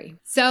Earl Grey.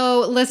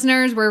 So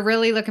listeners, we're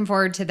really looking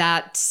forward to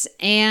that.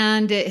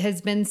 And it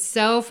has been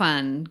so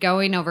fun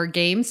going over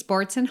games,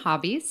 sports, and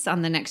hobbies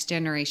on the Next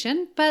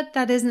Generation. But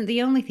that isn't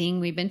the only thing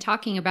we've been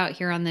talking about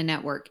here on the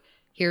network.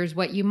 Here's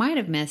what you might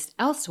have missed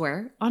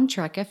elsewhere on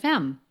Trek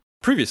FM.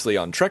 Previously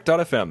on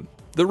Trek.fm,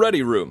 The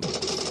Ready Room.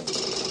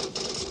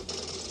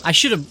 I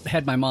should have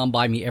had my mom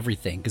buy me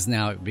everything, because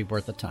now it would be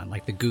worth a ton,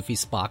 like the Goofy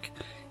Spock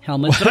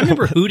helmet. But I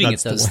remember hooting at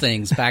those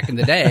things back in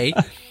the day.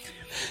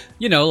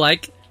 You know,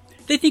 like,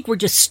 they think we're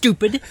just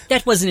stupid.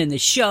 That wasn't in the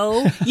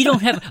show. You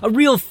don't have... A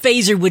real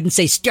phaser wouldn't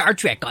say Star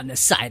Trek on the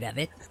side of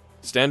it.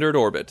 Standard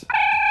Orbit.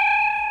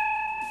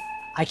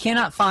 I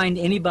cannot find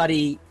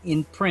anybody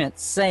in print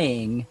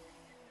saying,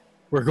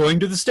 we're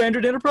going to the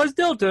Standard Enterprise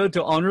Delta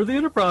to honor the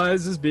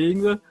Enterprise as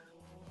being the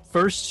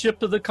first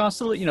ship of the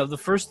constellation, the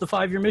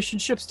 5-year mission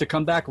ships to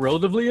come back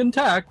relatively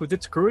intact with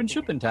its crew and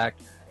ship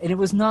intact. And it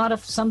was not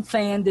some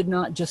fan did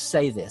not just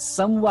say this.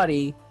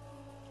 Somebody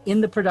in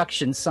the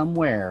production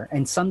somewhere,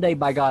 and someday,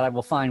 by God, I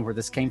will find where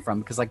this came from,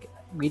 because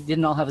we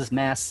didn't all have this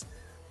mass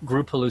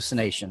group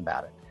hallucination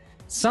about it.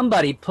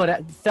 Somebody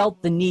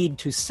felt the need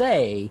to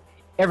say,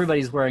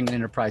 everybody's wearing an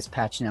Enterprise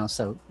patch now,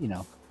 so,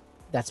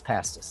 that's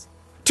past us.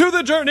 To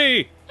the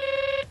journey!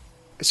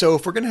 So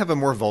if we're going to have a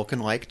more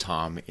Vulcan-like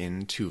Tom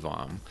in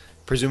Tuvam,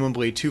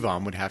 presumably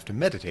Tuvam would have to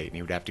meditate, and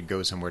he would have to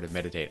go somewhere to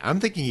meditate. I'm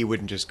thinking he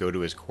wouldn't just go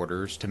to his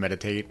quarters to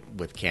meditate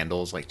with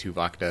candles like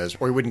Tuvok does,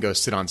 or he wouldn't go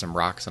sit on some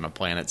rocks on a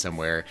planet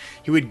somewhere.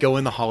 He would go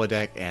in the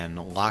holodeck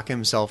and lock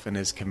himself in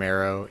his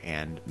Camaro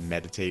and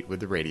meditate with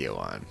the radio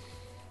on.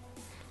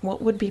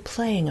 What would be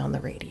playing on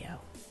the radio?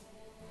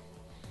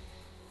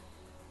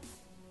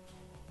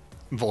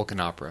 Vulcan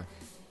opera.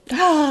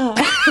 Ah!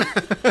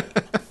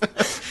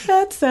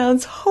 That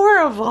sounds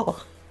horrible.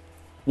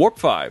 Warp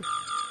 5.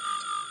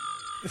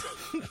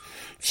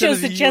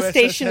 Shows the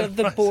gestation of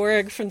the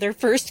Borg from their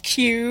first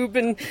cube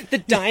and the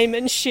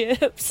diamond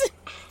ships.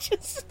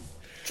 Just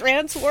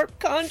transwarp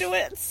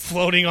conduits.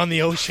 Floating on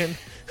the ocean.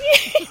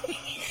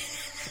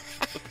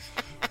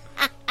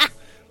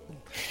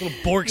 Little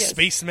Borg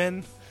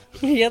spacemen.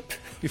 Yep.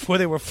 Before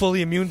they were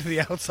fully immune to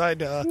the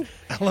outside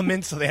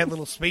elements, so they had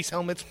little space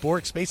helmets,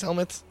 Borg space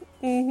helmets.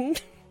 Mm-hmm.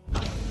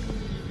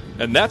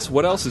 And that's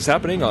what else is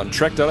happening on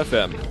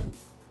Trek.fm.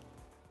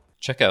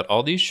 Check out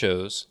all these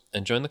shows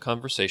and join the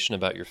conversation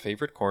about your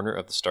favorite corner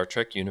of the Star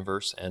Trek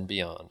universe and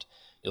beyond.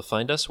 You'll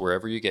find us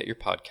wherever you get your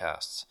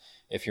podcasts.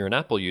 If you're an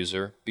Apple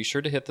user, be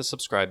sure to hit the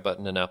subscribe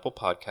button in Apple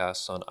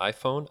Podcasts on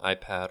iPhone,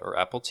 iPad, or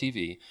Apple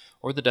TV,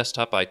 or the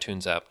desktop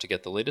iTunes app to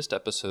get the latest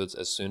episodes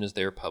as soon as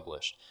they are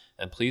published.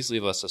 And please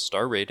leave us a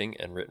star rating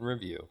and written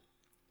review.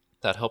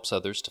 That helps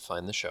others to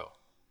find the show.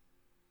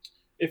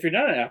 If you're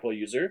not an Apple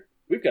user,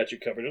 we've got you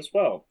covered as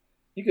well.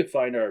 You can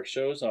find our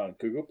shows on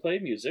Google Play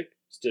Music,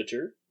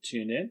 Stitcher,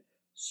 TuneIn,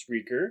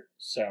 Spreaker,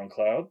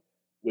 SoundCloud,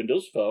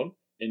 Windows Phone,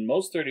 in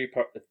most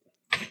third-party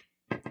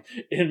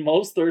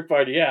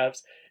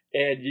apps,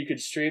 and you can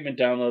stream and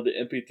download the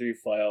MP3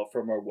 file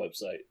from our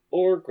website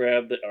or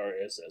grab the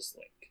RSS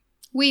link.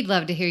 We'd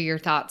love to hear your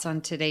thoughts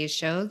on today's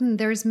show, and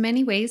there's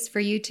many ways for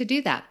you to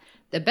do that.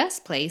 The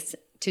best place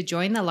to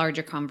join the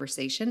larger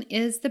conversation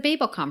is the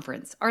Babel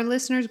Conference, our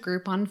listeners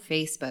group on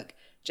Facebook.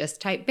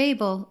 Just type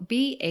Babel,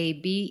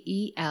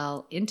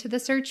 B-A-B-E-L, into the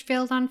search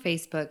field on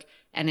Facebook,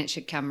 and it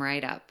should come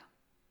right up.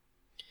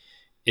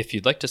 If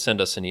you'd like to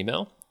send us an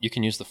email, you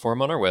can use the form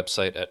on our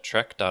website at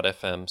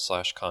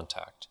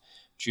trek.fm/contact.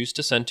 Choose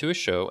to send to a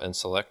show and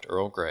select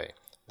Earl Grey.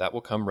 That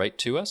will come right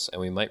to us,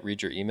 and we might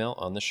read your email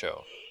on the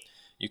show.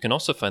 You can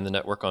also find the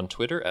network on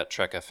Twitter at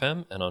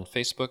TrekFM and on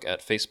Facebook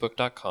at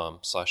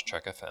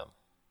facebook.com/TrekFM.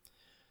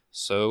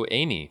 So,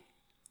 Amy,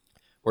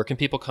 where can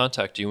people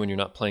contact you when you're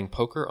not playing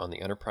poker on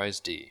the Enterprise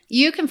D?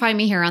 You can find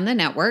me here on the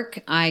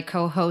network. I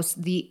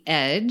co-host The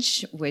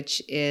Edge,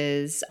 which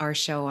is our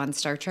show on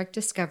Star Trek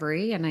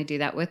Discovery, and I do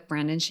that with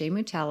Brandon Shea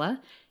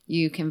Mutella.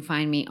 You can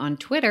find me on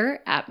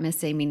Twitter at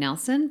Miss Amy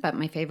Nelson, but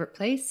my favorite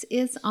place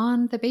is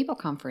on the Babel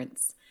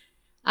Conference.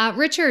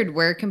 Richard,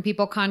 where can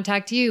people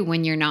contact you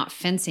when you're not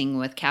fencing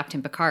with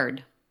Captain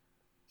Picard?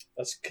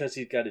 That's because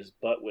he got his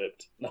butt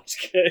whipped. No, I'm just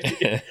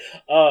kidding.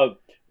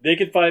 They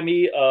can find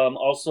me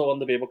also on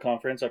the Babel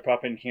Conference. I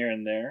pop in here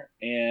and there.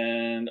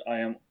 And I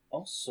am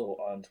also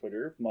on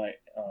Twitter. My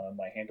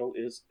handle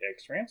is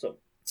xransom.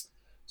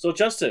 So,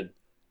 Justin,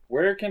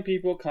 where can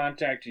people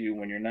contact you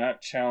when you're not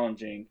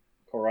challenging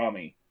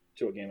Korami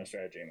to a game of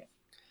strategy?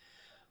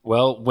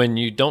 Well, when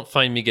you don't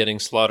find me getting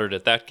slaughtered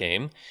at that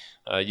game,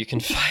 you can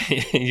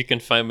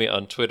find me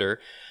on Twitter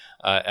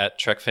at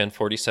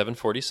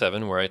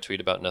TrekFan4747, where I tweet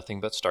about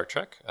nothing but Star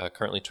Trek.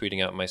 Currently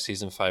tweeting out my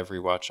Season 5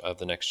 rewatch of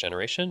The Next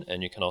Generation,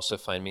 and you can also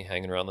find me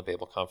hanging around the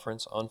Babel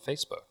Conference on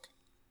Facebook.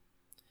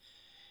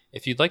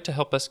 If you'd like to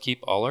help us keep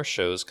all our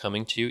shows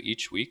coming to you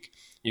each week,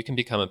 you can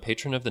become a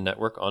patron of the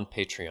network on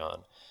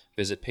Patreon.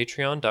 Visit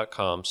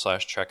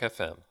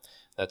patreon.com/TrekFM.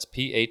 That's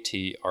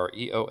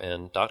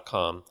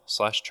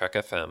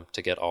patreon.com/TrekFM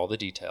to get all the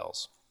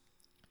details.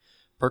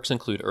 Perks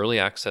include early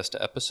access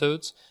to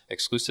episodes,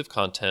 exclusive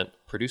content,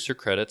 producer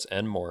credits,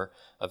 and more,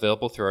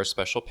 available through our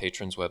special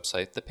patrons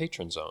website, The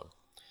Patron Zone.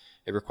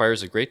 It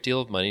requires a great deal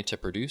of money to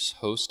produce,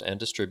 host, and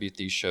distribute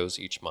these shows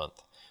each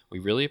month. We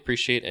really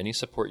appreciate any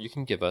support you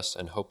can give us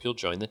and hope you'll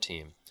join the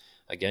team.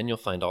 Again, you'll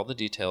find all the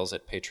details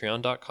at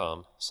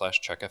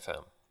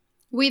patreon.com/TrekFM.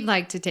 We'd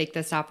like to take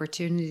this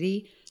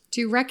opportunity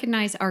to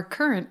recognize our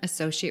current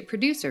associate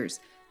producers,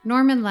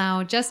 Norman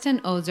Lau,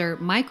 Justin Ozer,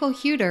 Michael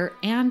Huter,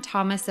 and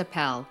Thomas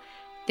Appel.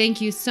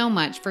 Thank you so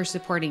much for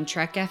supporting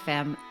Trek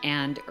FM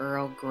and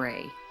Earl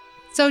Grey.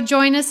 So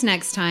join us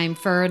next time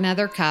for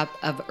another cup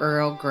of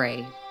Earl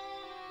Grey.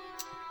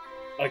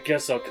 I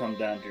guess I'll come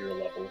down to your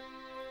level.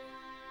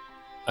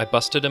 I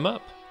busted him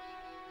up.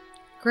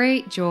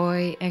 Great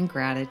joy and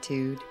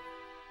gratitude.